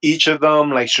them, each of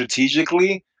them like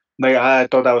strategically. Like I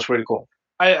thought that was pretty cool.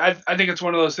 I think it's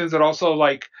one of those things that also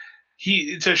like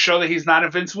he to show that he's not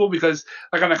invincible because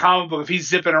like on the comic book, if he's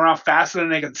zipping around faster than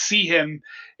they can see him,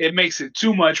 it makes it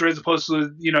too much. As opposed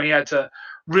to he had to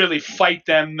really fight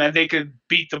them and they could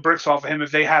beat the bricks off of him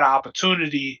if they had an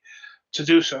opportunity to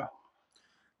do so.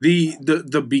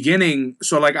 The beginning,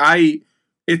 so like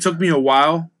it took me a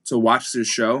while to watch this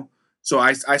show. So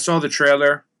I saw the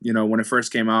trailer, when it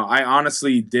first came out. I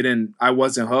honestly I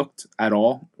wasn't hooked at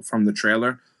all from the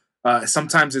trailer.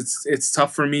 Sometimes it's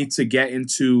tough for me to get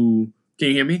into. Can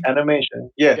you hear me?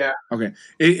 Animation, yeah. Yeah. Okay.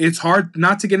 It's hard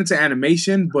not to get into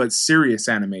animation, but serious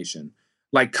animation.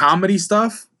 Like comedy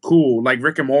stuff, cool. Like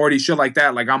Rick and Morty, shit like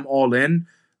that. Like I'm all in.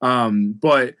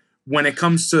 But when it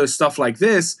comes to stuff like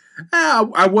this,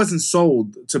 I wasn't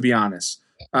sold, to be honest.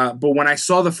 But when I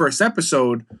saw the first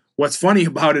episode, what's funny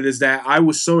about it is that I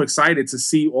was so excited to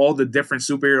see all the different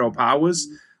superhero powers.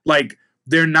 Like,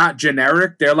 they're not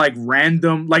generic. They're like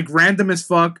random as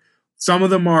fuck. Some of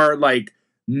them are like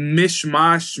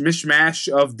mishmash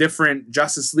of different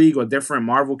Justice League or different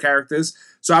Marvel characters.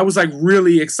 So I was like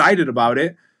really excited about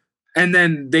it. And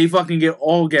then they fucking get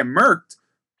murked.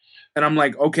 And I'm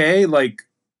like, okay, like,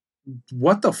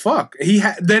 what the fuck?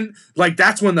 Then like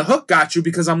that's when the hook got you,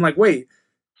 because I'm like, wait,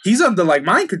 he's under like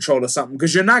mind control or something,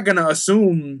 because you're not gonna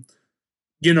assume,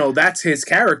 that's his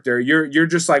character. You're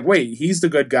just like, wait, he's the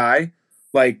good guy.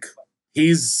 Like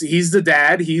he's the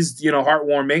dad. He's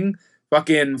heartwarming.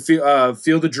 Fucking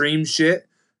feel the dream shit.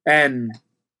 And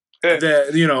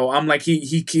I'm like,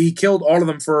 he killed all of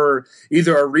them for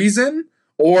either a reason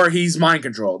or he's mind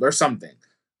controlled or something.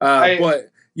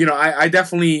 But I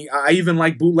definitely, I even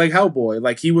like Bootleg Hellboy.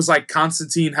 Like he was like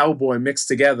Constantine Hellboy mixed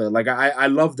together. Like I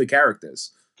love the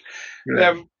characters.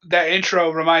 That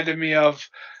intro reminded me of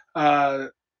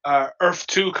Earth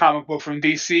 2 comic book from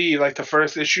DC, like the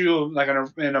first issue, like in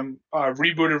a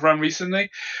rebooted run recently.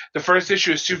 The first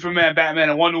issue is Superman, Batman,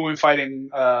 and Wonder Woman fighting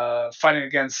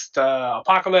against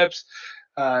Apocalypse.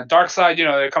 Darkseid,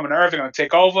 they're coming to Earth, they're going to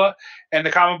take over, and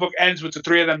the comic book ends with the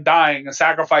three of them dying and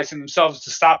sacrificing themselves to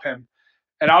stop him.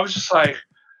 And I was just like,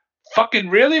 fucking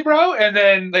really, bro? And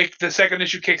then like the second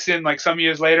issue kicks in like some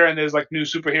years later, and there's like new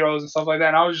superheroes and stuff like that.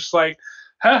 And I was just like,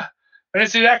 huh, I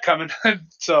didn't see that coming.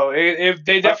 So if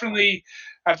they definitely,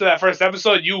 after that first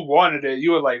episode, you wanted it.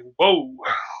 You were like, whoa.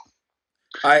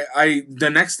 The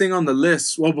next thing on the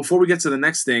list. Well, before we get to the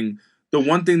next thing, the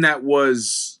one thing that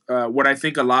was what I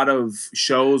think a lot of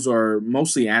shows, or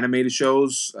mostly animated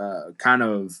shows, kind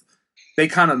of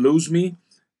lose me,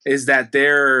 is that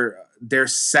their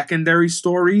secondary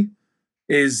story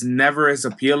is never as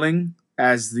appealing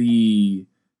as the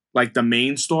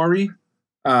main story.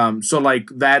 So like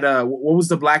that, what was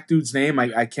the black dude's name?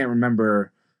 I can't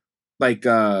remember. Like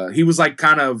he was like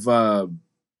kind of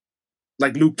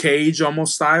like Luke Cage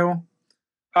almost style.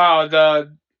 Oh, the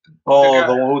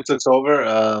one who took over.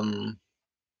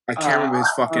 I can't remember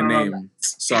his fucking name.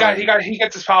 Sorry. He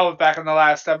gets his powers back in the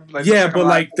last episode. Like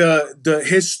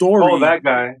his story. Oh, that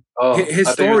guy. Oh, his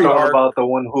I story arc about the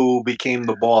one who became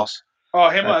the boss. Oh,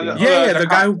 him. The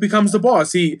guy who becomes the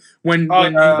boss. The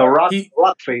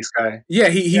rock face guy. Yeah,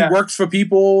 he works for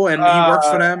people and he works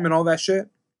for them and all that shit.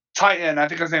 Titan, I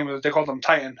think his name was. They called him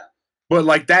Titan. But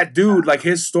like that dude, like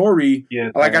his story,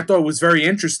 I thought it was very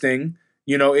interesting.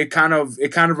 It kind of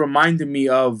reminded me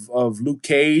of Luke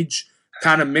Cage,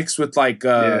 kind of mixed with like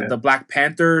the Black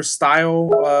Panther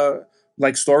style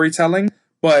like storytelling.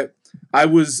 But I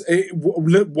was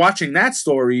watching that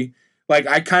story, like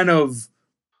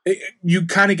you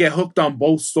kind of get hooked on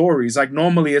both stories. Like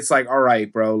normally it's like, all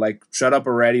right, bro, like shut up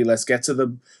already. Let's get to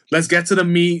the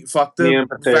meat. Fuck the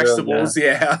vegetables.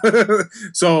 Yeah.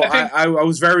 So I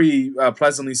was very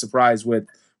pleasantly surprised with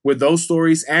those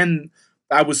stories, and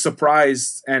I was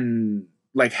surprised and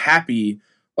like happy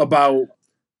about,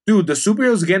 dude, the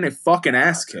superheroes are getting a fucking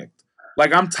ass kicked.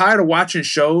 Like I'm tired of watching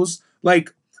shows.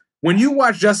 Like when you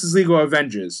watch Justice League or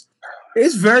Avengers,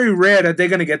 it's very rare that they're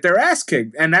gonna get their ass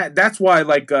kicked, and that's why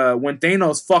like when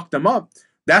Thanos fucked them up,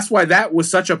 that's why that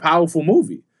was such a powerful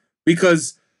movie,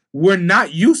 because we're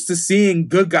not used to seeing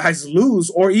good guys lose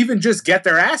or even just get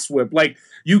their ass whipped. Like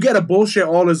you get a bullshit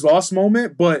all is lost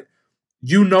moment, but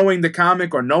you knowing the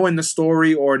comic or knowing the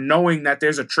story or knowing that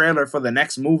there's a trailer for the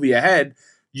next movie ahead,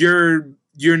 you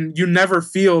never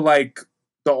feel like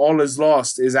the all is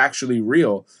lost is actually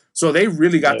real. So they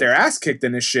really got their ass kicked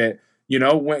in this shit,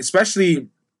 especially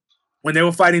when they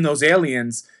were fighting those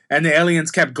aliens and the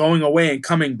aliens kept going away and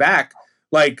coming back.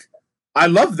 Like, I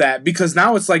love that because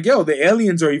now it's like, yo, the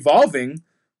aliens are evolving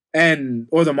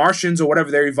or the Martians or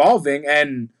whatever, they're evolving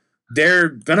and they're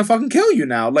gonna fucking kill you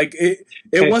now. Like, it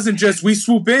wasn't just we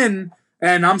swoop in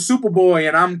and I'm Superboy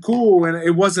and I'm cool, and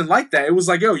it wasn't like that. It was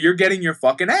like, yo, you're getting your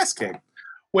fucking ass kicked.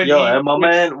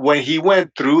 Man, when he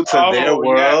went through to their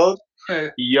world,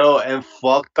 and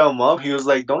fucked them up, he was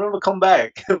like, "Don't ever come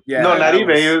back." Yeah, no, not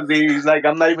even. He's like,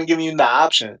 "I'm not even giving you the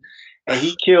option." And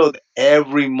he killed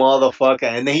every motherfucker,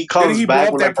 and then he comes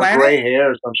back with like a gray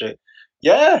hair or some shit.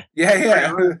 Yeah.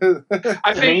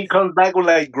 I think he comes back with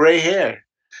like gray hair.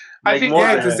 I think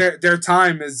because their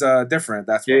time is different.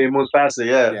 That's why. It moves faster.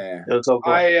 Yeah. It was so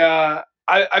cool.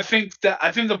 I think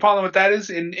the problem with that is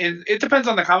it depends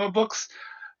on the comic books,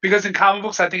 because in comic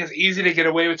books I think it's easy to get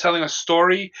away with telling a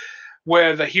story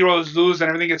where the heroes lose and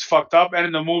everything gets fucked up, and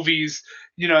in the movies,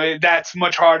 that's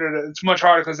much harder. It's much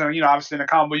harder because obviously in a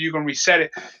comic book you can reset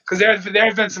it, because there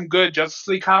have been some good Justice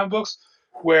League comic books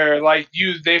where like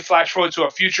they flash forward to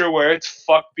a future where it's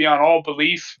fucked beyond all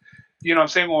belief. You know what I'm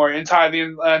saying? Or entirely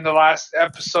in the last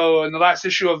episode, in the last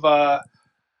issue of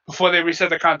before they reset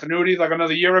the continuity, like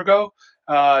another year ago,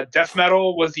 Death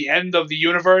Metal was the end of the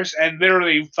universe, and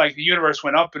literally, like, the universe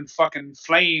went up in fucking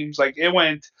flames. Like, it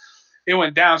went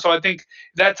down. So I think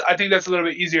that's a little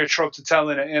bit easier trope to tell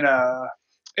in a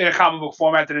comic book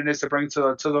format than it is to bring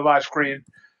to the live screen.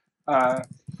 But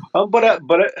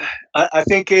I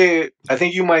think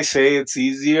you might say it's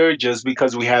easier just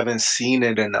because we haven't seen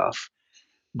it enough.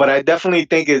 But I definitely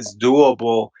think it's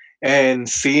doable, and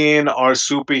seeing our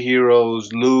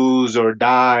superheroes lose or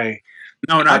die.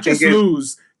 No, not just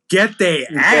lose. Get their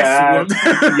ass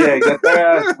whooped. Get their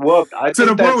ass whooped. To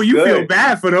the point where you feel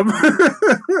bad for them.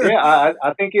 I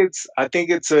think it's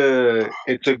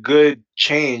a good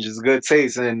change. It's a good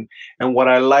taste, and what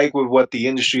I like with what the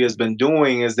industry has been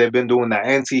doing is they've been doing the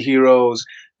anti-heroes.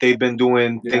 They've been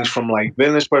doing things from like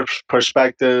business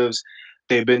perspectives.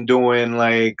 They've been doing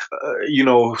like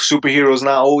superheroes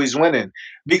not always winning,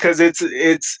 because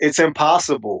it's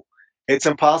impossible. It's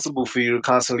impossible for you to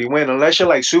constantly win unless you're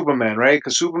like Superman, right?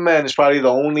 Because Superman is probably the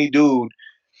only dude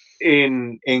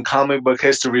in comic book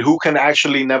history who can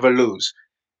actually never lose,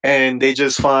 and they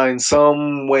just find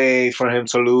some way for him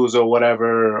to lose or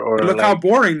whatever. Or look how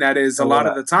boring that is a lot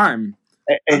of the time.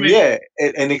 And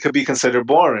it could be considered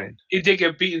boring. He did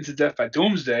get beaten to death by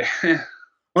Doomsday.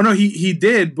 Oh no, he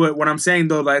did. But what I'm saying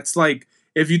though, that's like,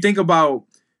 if you think about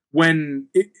when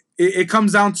it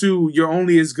comes down to you're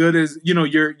only as good as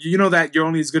that you're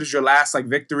only as good as your last like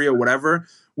victory or whatever.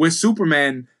 With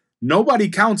Superman, nobody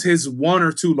counts his 1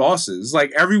 or 2 losses.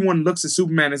 Like, everyone looks at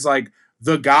Superman as like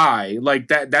the guy, like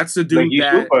that's the dude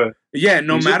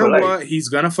no matter what, he's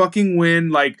gonna fucking win.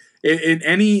 Like, in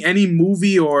any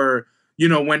movie, or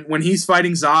when he's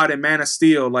fighting Zod and Man of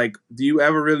Steel, like, do you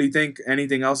ever really think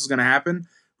anything else is gonna happen?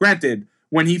 Granted,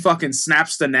 when he fucking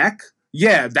snaps the neck,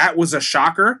 that was a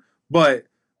shocker. But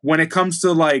when it comes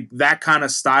to like that kind of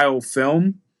style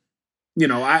film,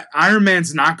 Iron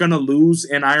Man's not gonna lose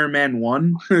in Iron Man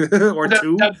 1 or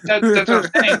 2. That's what I'm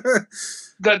saying.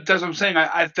 That's what I'm saying.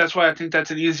 That's why I think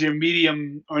that's an easier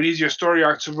medium or an easier story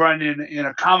arc to run in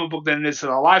a comic book than it is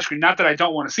to a live screen. Not that I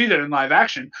don't want to see that in live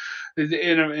action.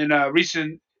 In a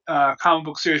recent comic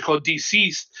book series called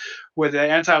Deceased, where the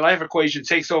anti-life equation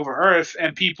takes over Earth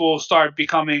and people start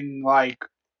becoming like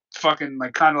fucking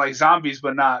like kind of like zombies,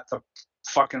 but not the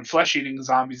fucking flesh-eating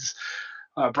zombies,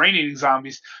 brain-eating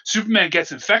zombies. Superman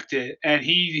gets infected and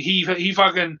he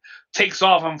fucking takes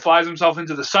off and flies himself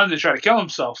into the sun to try to kill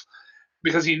himself,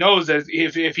 because he knows that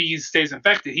if he stays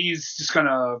infected, he's just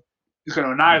gonna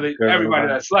annihilate everybody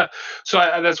that's left. So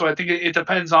that's why I think it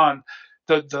depends on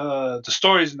the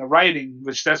stories and the writing,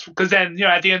 which that's because then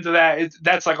at the end of that,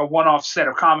 that's like a one-off set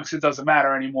of comics. It doesn't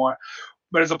matter anymore.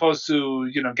 But as opposed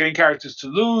to getting characters to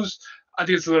lose, I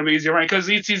think it's a little bit easier, right? Because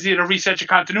it's easier to reset your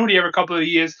continuity every couple of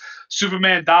years.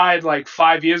 Superman died like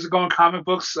 5 years ago in comic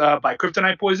books by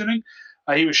kryptonite poisoning.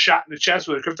 He was shot in the chest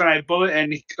with a kryptonite bullet,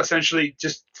 and he essentially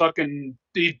just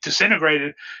he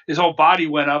disintegrated. His whole body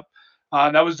went up.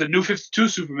 That was the New 52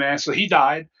 Superman, so he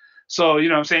died. So,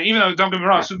 what I'm saying, even though, don't get me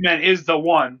wrong, Superman is the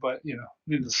one, but, Do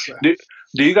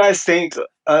you guys think,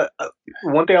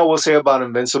 one thing I will say about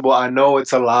Invincible, I know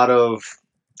it's a lot of,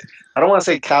 I don't want to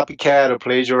say copycat or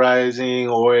plagiarizing,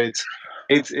 or it's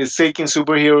taking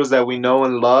superheroes that we know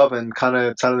and love and kind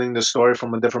of telling the story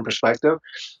from a different perspective.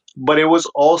 but it was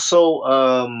also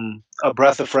a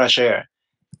breath of fresh air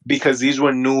because these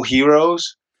were new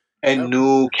heroes and Yep.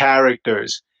 new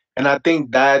characters, and I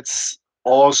think that's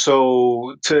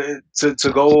also to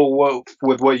go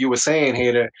with what you were saying,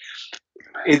 Hater.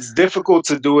 It's difficult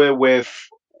to do it with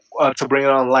to bring it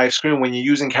on live screen when you're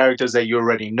using characters that you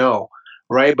already know,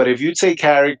 right? But if you take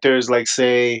characters like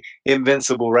say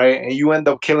Invincible, right, and you end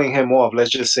up killing him off, let's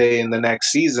just say in the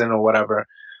next season or whatever,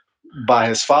 by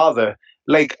his father,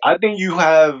 like I think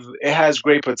it has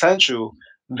great potential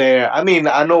there. I mean,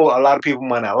 I know a lot of people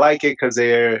might not like it because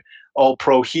they're all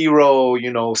pro hero,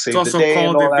 It's save the also day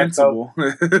and called all that stuff.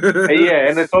 Invincible. Yeah,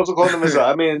 and it's also called them as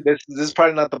I mean, this is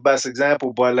probably not the best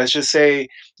example, but let's just say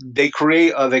they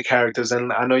create other characters,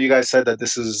 and I know you guys said that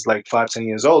this is like 5, 10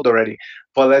 years old already,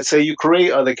 but let's say you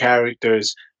create other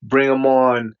characters, bring them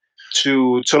on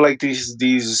to like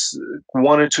these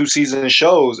 1 or 2 season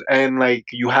shows, and like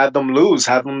you have them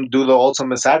do the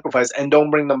ultimate sacrifice, and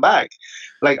don't bring them back.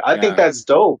 Like I think Yeah. that's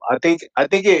dope. I think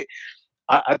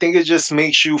it just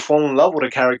makes you fall in love with a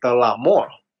character a lot more.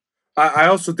 I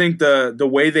also think the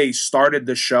way they started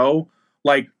the show,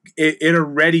 like it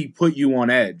already put you on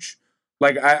edge.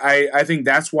 Like I think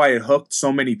that's why it hooked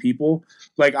so many people.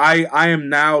 Like I am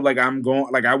now like I'm going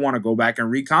like I want to go back and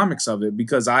read comics of it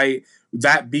because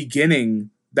that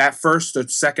beginning, that first or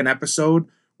second episode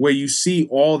where you see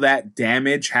all that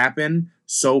damage happen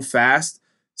so fast,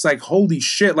 it's like holy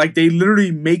shit. Like they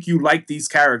literally make you like these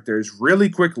characters really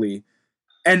quickly,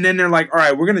 and then they're like, all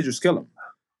right, we're gonna just kill them.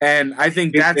 And I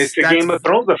think It's the that's Game of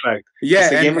Thrones effect. It's yeah,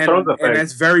 the Game of Thrones and effect.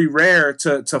 that's very rare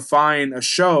to find a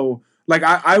show. Like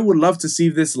I would love to see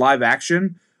this live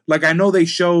action. Like I know they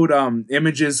showed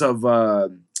images of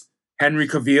Henry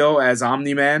Cavill as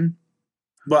Omni Man,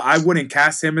 but I wouldn't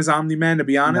cast him as Omni Man to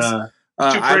be honest. Nah,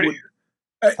 Too I pretty.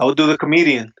 would I would do the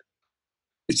comedian.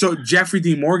 so Jeffrey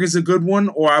D. Morgan's a good one,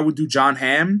 or I would do John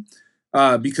Hamm,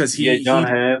 because Yeah, John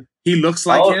Hamm. he looks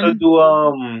I like also him. do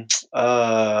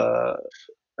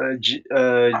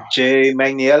Jay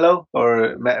Magniello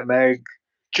or Mag.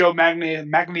 Joe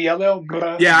Magniello.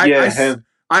 Blah. Yeah, Yeah, him.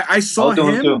 I saw I'll do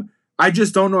him too. him. I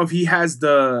just don't know if he has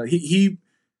the he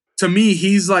to me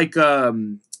he's like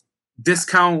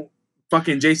discount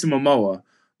fucking Jason Momoa.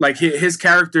 Like his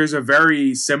characters are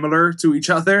very similar to each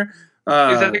other.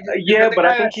 Is that the, is Yeah, that the but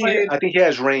guy that played I think he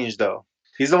has range though.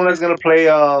 He's the one that's gonna play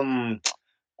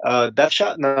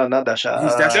Deathshot. No, not Deathshot.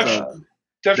 He's Deathstroke.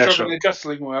 Deathstroke in Deathstroke. the Justice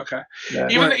League movie? Okay. Yeah.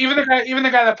 Even the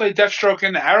guy that played Deathstroke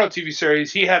in the Arrow TV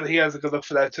series, he has a good look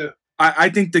for that too. I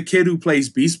think the kid who plays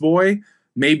Beast Boy,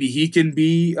 maybe he can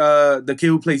be the kid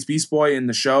who plays Beast Boy in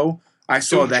the show. I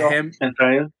saw that him And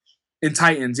Titans. in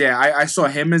Titans. Yeah, I saw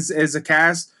him as a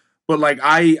cast, but like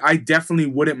I definitely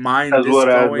wouldn't mind As this what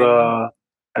going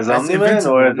as Omni-Man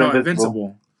or as No,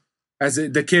 Invincible?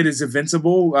 Invincible. The kid is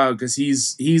invincible because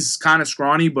he's kind of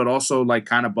scrawny but also like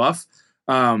kind of buff.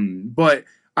 But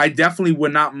I definitely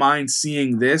would not mind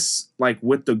seeing this like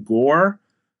with the gore.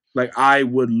 Like I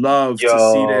would love to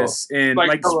see this in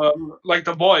like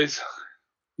the boys.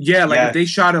 yeah, like Yeah. if they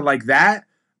shot it like that,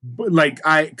 but like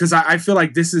because I feel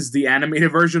like this is the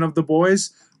animated version of The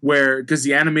Boys, where because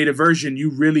the animated version you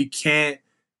really can't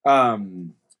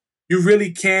you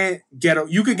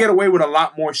could get away with a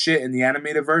lot more shit in the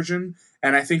animated version,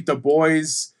 and I think The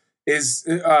Boys is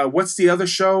what's the other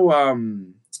show?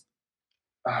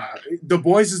 The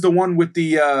Boys is the one with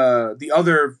the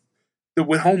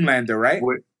with Homelander, right?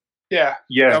 Yeah.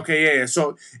 Yeah. Okay, yeah.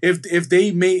 So if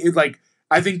they made it like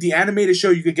I think the animated show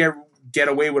you could get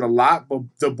away with a lot, but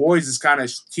The Boys is kind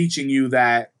of teaching you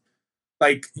that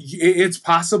like it's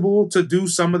possible to do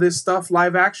some of this stuff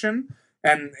live action,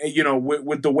 and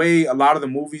with the way a lot of the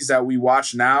movies that we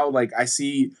watch now, like I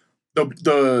see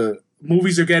the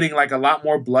movies are getting like a lot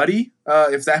more bloody,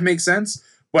 if that makes sense.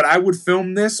 But I would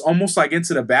film this almost like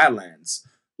Into the Badlands,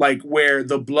 like where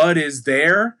the blood is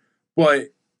there,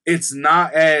 but it's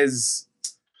not as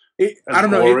I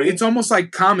don't know. It's almost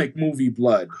like comic movie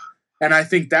blood, and I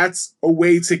think that's a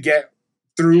way to get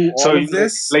through all of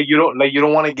this. Like you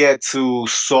don't want to get to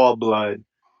Saw blood.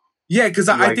 Yeah, because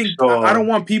I think I don't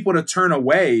want people to turn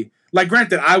away. Like,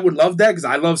 granted, I would love that because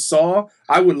I love Saw.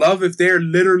 I would love if they're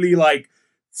literally like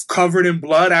covered in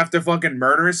blood after fucking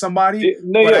murdering somebody.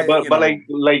 Like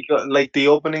the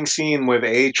opening scene with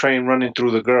A-Train running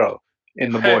through the girl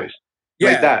in The Boys.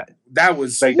 Yeah, like that. That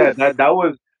was like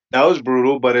that was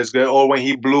brutal, but it's good. Or when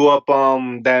he blew up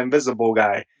that invisible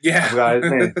guy. Yeah, I forgot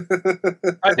his name.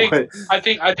 I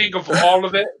think of all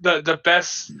of it, the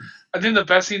best. I think the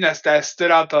best scene that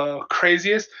stood out the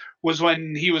craziest was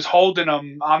when he was holding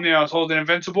Omni was holding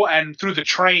Invincible, and through the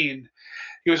train,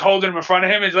 he was holding him in front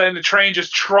of him, and the train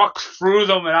just trucked through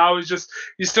them, and I was just,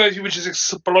 he was just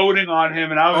exploding on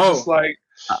him, and I was just like,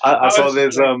 I saw was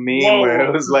this like, meme where it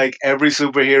whoa. was like every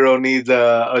superhero needs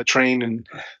a train and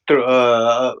through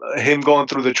him going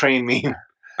through the train meme.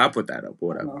 I'll put that up,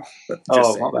 whatever. But Oh,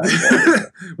 just my saying.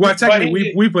 bad. Well,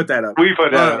 technically, we put that up. We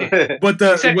put that up. But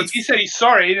He said he's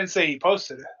sorry. He didn't say he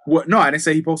posted it. no, I didn't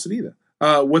say he posted either.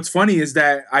 What's funny is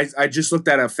that I just looked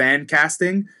at a fan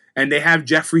casting and they have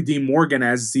Jeffrey D. Morgan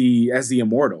as the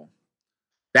Immortal.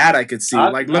 That I could see.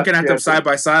 Like looking at them side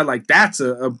by side, like that's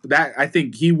that I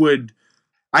think he would.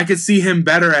 I could see him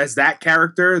better as that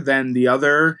character than the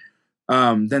other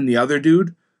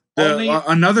dude.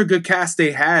 Another good cast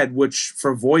they had, which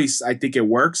for voice I think it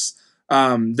works.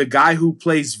 The guy who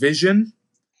plays Vision,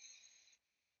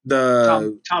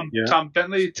 Tom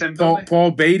Bentley,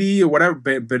 Paul Beatty or whatever,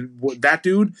 but that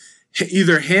dude,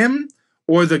 either him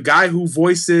or the guy who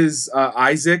voices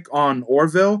Isaac on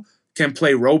Orville can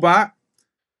play Robot.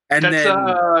 And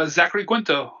that's Zachary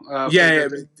Quinto.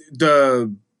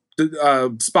 The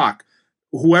Spock.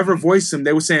 Whoever voiced him,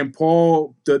 they were saying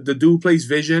Paul, the dude who plays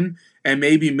Vision, and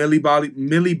maybe Millie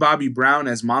Bobby Brown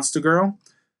as Monster Girl.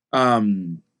 I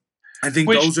think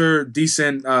those are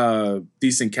decent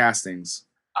castings.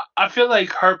 I feel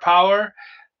like her power,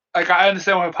 like I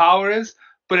understand what her power is,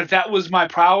 but if that was my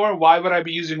power, why would I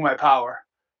be using my power?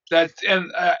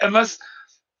 Unless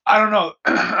I don't know,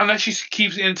 unless she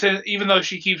keeps even though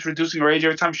she keeps reducing her age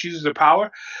every time she uses her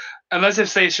power, unless if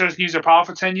say she doesn't use her power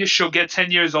for 10 years, she'll get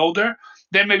 10 years older.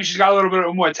 Then maybe she's got a little bit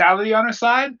of mortality on her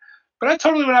side. But I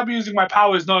totally would not be using my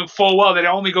powers knowing full well that it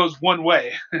only goes one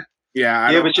way.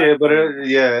 Yeah.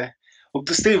 Well,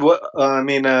 Steve,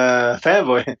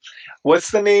 fanboy,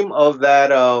 what's the name of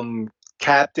that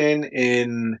captain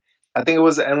in? I think it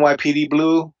was NYPD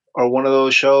Blue or one of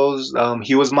those shows.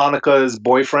 He was Monica's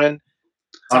boyfriend.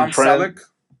 Tom Selleck.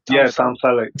 Tom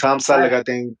Selleck. Tom Selleck, I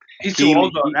think. He's too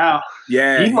old though now.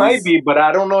 Yeah, he might be, but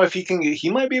I don't know if he can.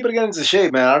 He might be able to get into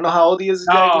shape, man. I don't know how old he is.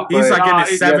 He's like in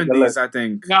his 70s, I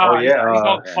think. No,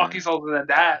 he's older than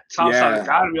that. Tom Selleck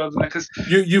gotta be older than that because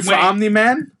you for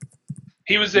Omni-Man.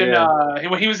 He was in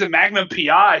when he was in Magnum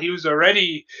PI. He was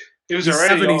already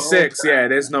 76. Yeah,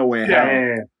 there's no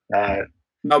way.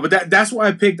 No, but that's why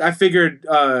I picked. I figured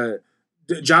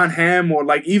John Hamm or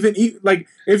like even like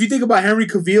if you think about Henry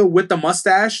Cavill with the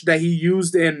mustache that he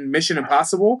used in Mission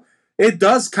Impossible, it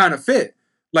does kind of fit.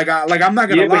 Like I'm not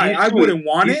gonna lie, I wouldn't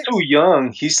want it.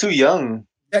 He's too young.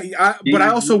 But I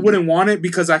also wouldn't want it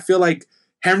because I feel like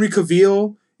Henry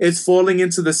Cavill is falling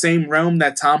into the same realm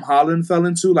that Tom Holland fell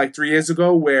into like 3 years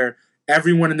ago, where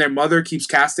everyone and their mother keeps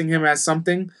casting him as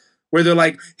something. Where they're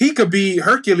like, he could be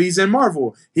Hercules in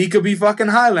Marvel. He could be fucking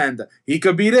Highlander. He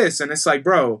could be this. And it's like,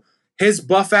 bro, his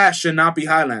buff ass should not be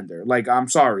Highlander. Like, I'm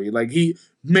sorry. Like, he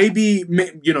maybe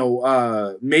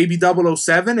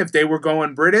 007 if they were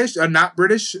going British. Not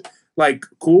British, like,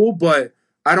 cool. But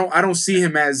I don't see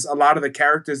him as a lot of the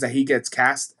characters that he gets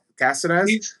casted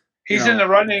as. He's in the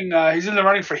running. He's in the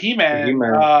running for He-Man,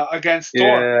 against Thor.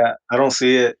 Yeah, I don't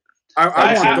see it.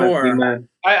 I want Thor. He-Man.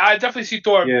 I definitely see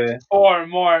Thor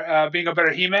more being a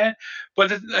better He-Man,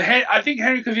 but I think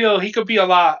Henry Cavill, he could be a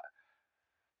lot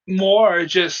more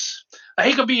just.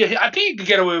 He could be. I think he could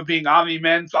get away with being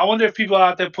Omni-Man. I wonder if people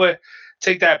out there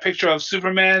take that picture of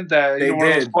Superman, one of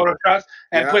those photo shots,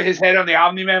 and put his head on the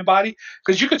Omni-Man body,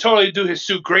 because you could totally do his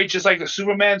suit great, just like the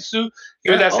Superman suit.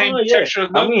 Give that same texture.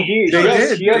 I mean, he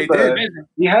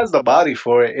has the body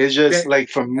for it. It's just like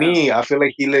for me, I feel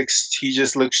like he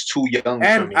just looks too young.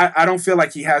 And for me. I don't feel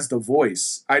like he has the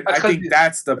voice. I think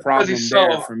that's the problem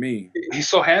for me. He's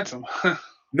so handsome.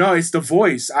 No, it's the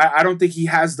voice. I don't think he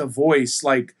has the voice.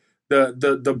 Like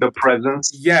the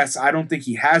presence. Yes, I don't think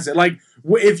he has it. Like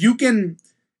if you can,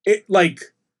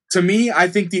 to me, I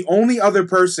think the only other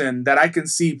person that I can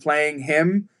see playing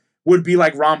him would be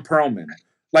like Ron Perlman.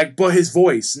 Like, but his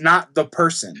voice, not the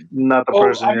person. Not the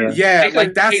person. I mean,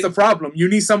 like that's the problem. You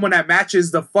need someone that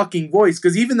matches the fucking voice.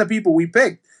 Because even the people we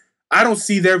picked, I don't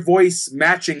see their voice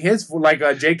matching his, like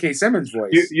J.K. Simmons'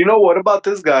 voice. You know what about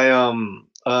this guy?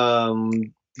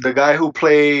 The guy who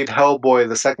played Hellboy,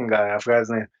 the second guy, I forgot his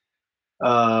name.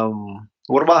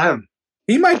 What about him?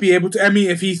 He might be able to. I mean,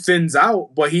 if he thins out,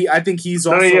 but I think he's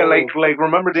also. Like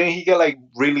remember, didn't he get like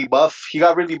really buff? He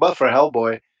got really buff for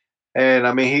Hellboy, and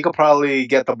I mean, he could probably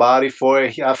get the body for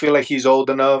it. I feel like he's old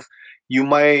enough. You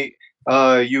might,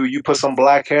 you put some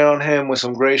black hair on him with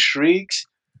some gray streaks,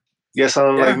 get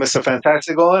something like Mr.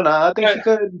 Fantastic going. I think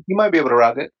he might be able to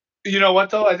rock it. You know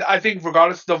what though? I think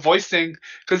regardless of the voice thing,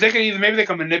 because they can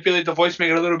manipulate the voice,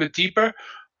 make it a little bit deeper.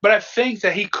 But I think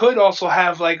that he could also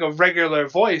have like a regular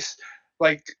voice,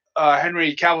 like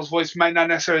Henry Cavill's voice might not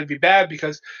necessarily be bad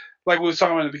because, like we were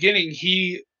talking about in the beginning,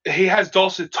 he has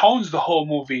dulcet tones the whole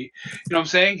movie. You know what I'm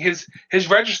saying? His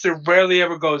register rarely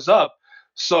ever goes up.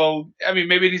 So I mean,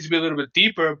 maybe it needs to be a little bit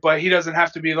deeper, but he doesn't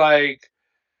have to be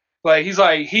he's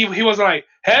like he wasn't like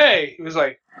hey, he was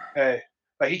like hey,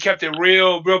 like he kept it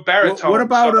real baritone. What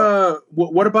about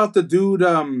what about the dude?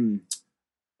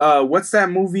 What's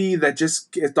that movie that it's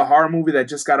the horror movie that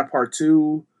just got a part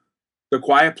 2? The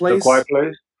Quiet Place. The Quiet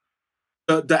Place.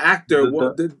 The actor,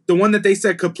 the one that they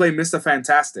said could play Mr.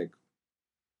 Fantastic.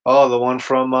 Oh, the one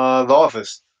from The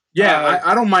Office. Yeah,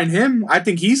 I don't mind him. I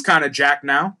think he's kind of jacked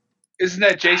now. Isn't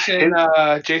that Jason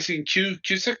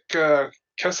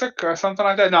Cusick or something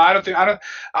like that? No, I don't.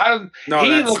 No,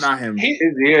 that's not him.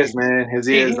 His ears, man. His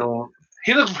ears don't.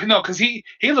 He looks because he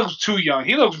looks too young.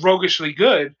 He looks roguishly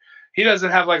good. He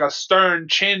doesn't have like a stern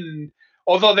chin.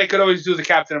 Although they could always do the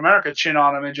Captain America chin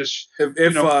on him and just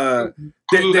there's 2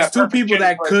 people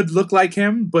that could look like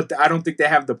him, but I don't think they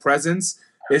have the presence.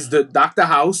 Is the Dr.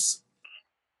 House?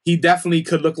 He definitely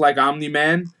could look like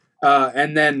Omni-Man.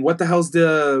 And then what the hell's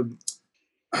the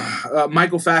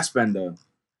Michael Fassbender?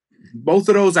 Both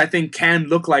of those I think can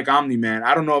look like Omni-Man.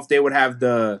 I don't know if they would have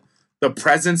the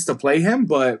presence to play him,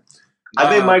 but I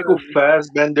think Michael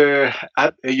Fassbender.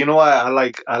 You know what? I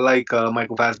like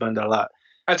Michael Fassbender a lot.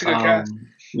 That's a good cast.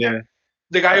 Yeah.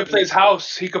 The guy who plays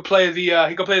House, he could play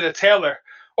the Tailor,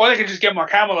 or they could just get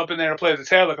Mark Hamill up in there to play the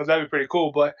Tailor because that'd be pretty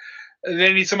cool. But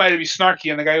they need somebody to be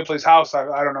snarky, and the guy who plays House,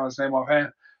 I don't know his name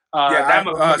offhand.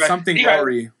 Something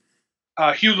Laurie.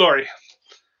 Hugh Laurie.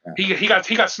 Yeah. He got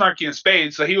snarky in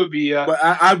spades, so he would be. But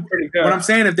pretty good. What I'm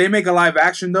saying, if they make a live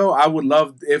action though, I would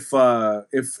love if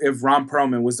Ron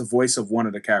Perlman was the voice of one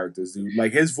of the characters, dude.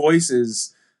 Like his voice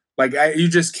is like you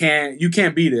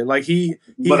can't beat it. Like he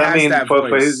but has I mean, that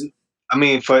voice.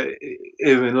 For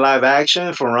in live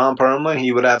action for Ron Perlman,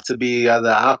 he would have to be either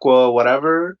Aqua or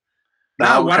whatever.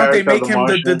 No, why don't they make him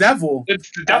the devil? It's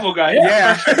the devil guy.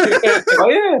 Yeah. Oh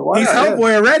yeah, he's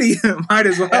Hellboy already. Might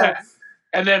as well. Yeah.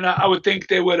 And then I would think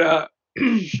they would. I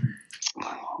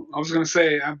was gonna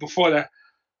say before that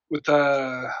with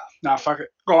fuck it.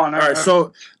 Go on. All right.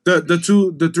 So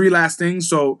the 3 last things.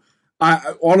 So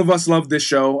all of us love this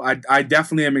show. I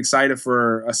definitely am excited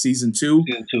for a season 2.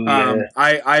 Yeah.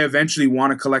 I eventually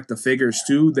want to collect the figures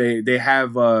too. They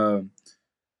have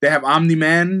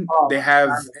Omni-Man. They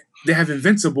have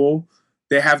Invincible.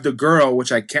 They have the girl,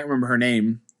 which I can't remember her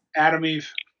name.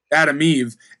 Adam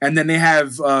Eve, and then they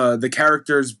have the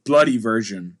character's bloody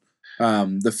version,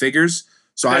 the figures.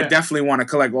 So I definitely want to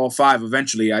collect all 5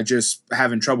 eventually. I just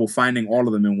having trouble finding all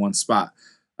of them in one spot.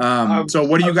 So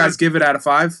what do you guys give it out of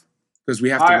 5? Because we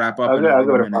have to wrap up. I'll give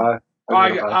it a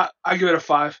 5. I give it a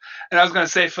 5. And I was gonna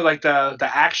say for like the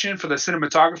action, for the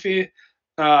cinematography,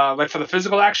 like for the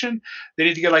physical action, they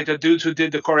need to get like the dudes who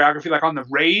did the choreography, like on the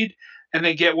Raid, and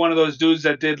then get one of those dudes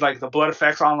that did like the blood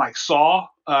effects on like Saw,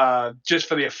 just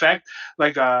for the effect,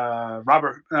 like not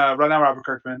Robert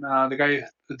Kirkman, the guy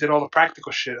that did all the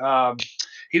practical shit.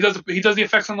 He does the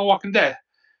effects on The Walking Dead.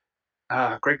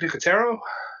 Greg Nicotero.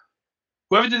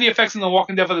 Whoever did the effects in The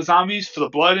Walking Dead for the zombies, for the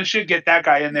blood and shit, get that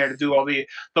guy in there to do all the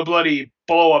bloody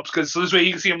blow-ups, because so this way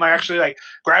you can see him like actually like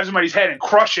grab somebody's head and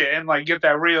crush it and like get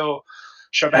that real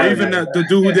shebang. Or even the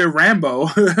dude who did Rambo,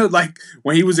 like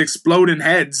when he was exploding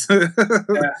heads.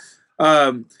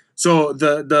 Yeah. So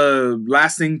the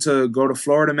last thing to go to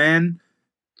Florida Man,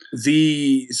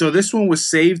 so this one was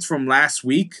saved from last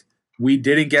week. We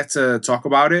didn't get to talk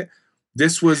about it.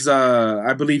 This was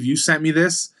I believe you sent me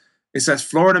this. It says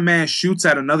Florida man shoots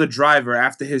at another driver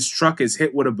after his truck is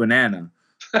hit with a banana.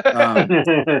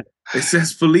 It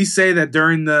says police say that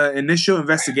during the initial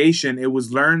investigation, it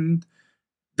was learned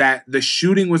that the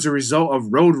shooting was a result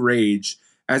of road rage.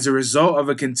 As a result of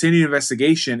a continued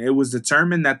investigation, it was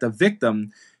determined that the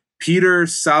victim, Peter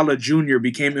Sala Jr.,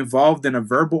 became involved in a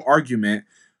verbal argument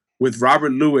with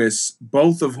Robert Lewis,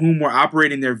 both of whom were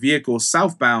operating their vehicles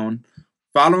southbound.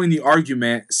 Following the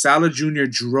argument, Sala Jr.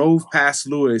 drove past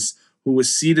Lewis, who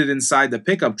was seated inside the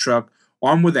pickup truck,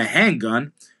 armed with a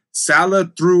handgun.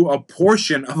 Sala threw a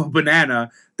portion of a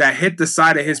banana that hit the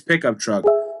side of his pickup truck.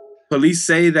 Police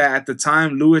say that at the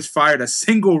time, Lewis fired a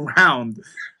single round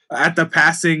at the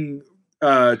passing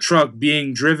truck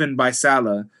being driven by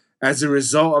Sala. As a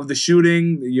result of the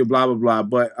shooting, you blah, blah, blah.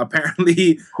 But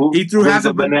apparently, he threw half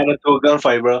a banana to a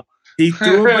gunfight, bro. He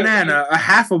threw a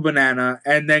half a banana,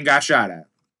 and then got shot at.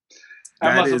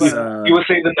 He was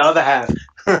saving the other half.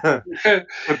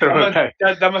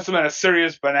 that must have been a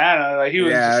serious banana. Like he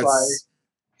was just like,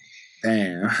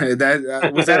 damn.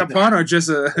 That was that a pun or just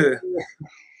a?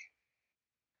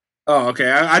 Oh,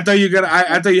 okay. I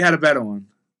thought you had a better one.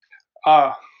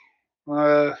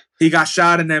 He got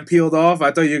shot and then peeled off.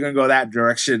 I thought you were gonna go that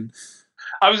direction.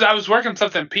 I was working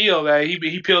something peeled.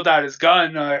 He peeled out his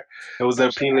gun. It was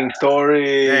a peeling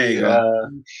story. There you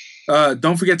go.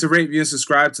 Don't forget to rate, view, and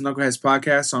subscribe to Knuckleheads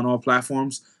Podcast on all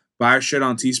platforms. Buy our shit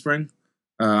on Teespring.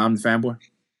 I'm the fanboy.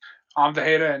 I'm the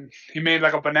hater, and he made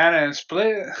like a banana and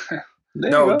split.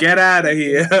 No, get out of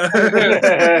here.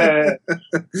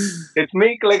 It's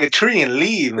make like a tree and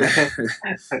leave, man.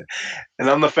 And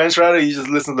I'm the fence rider. You just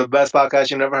listen to the best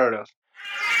podcast you never heard of.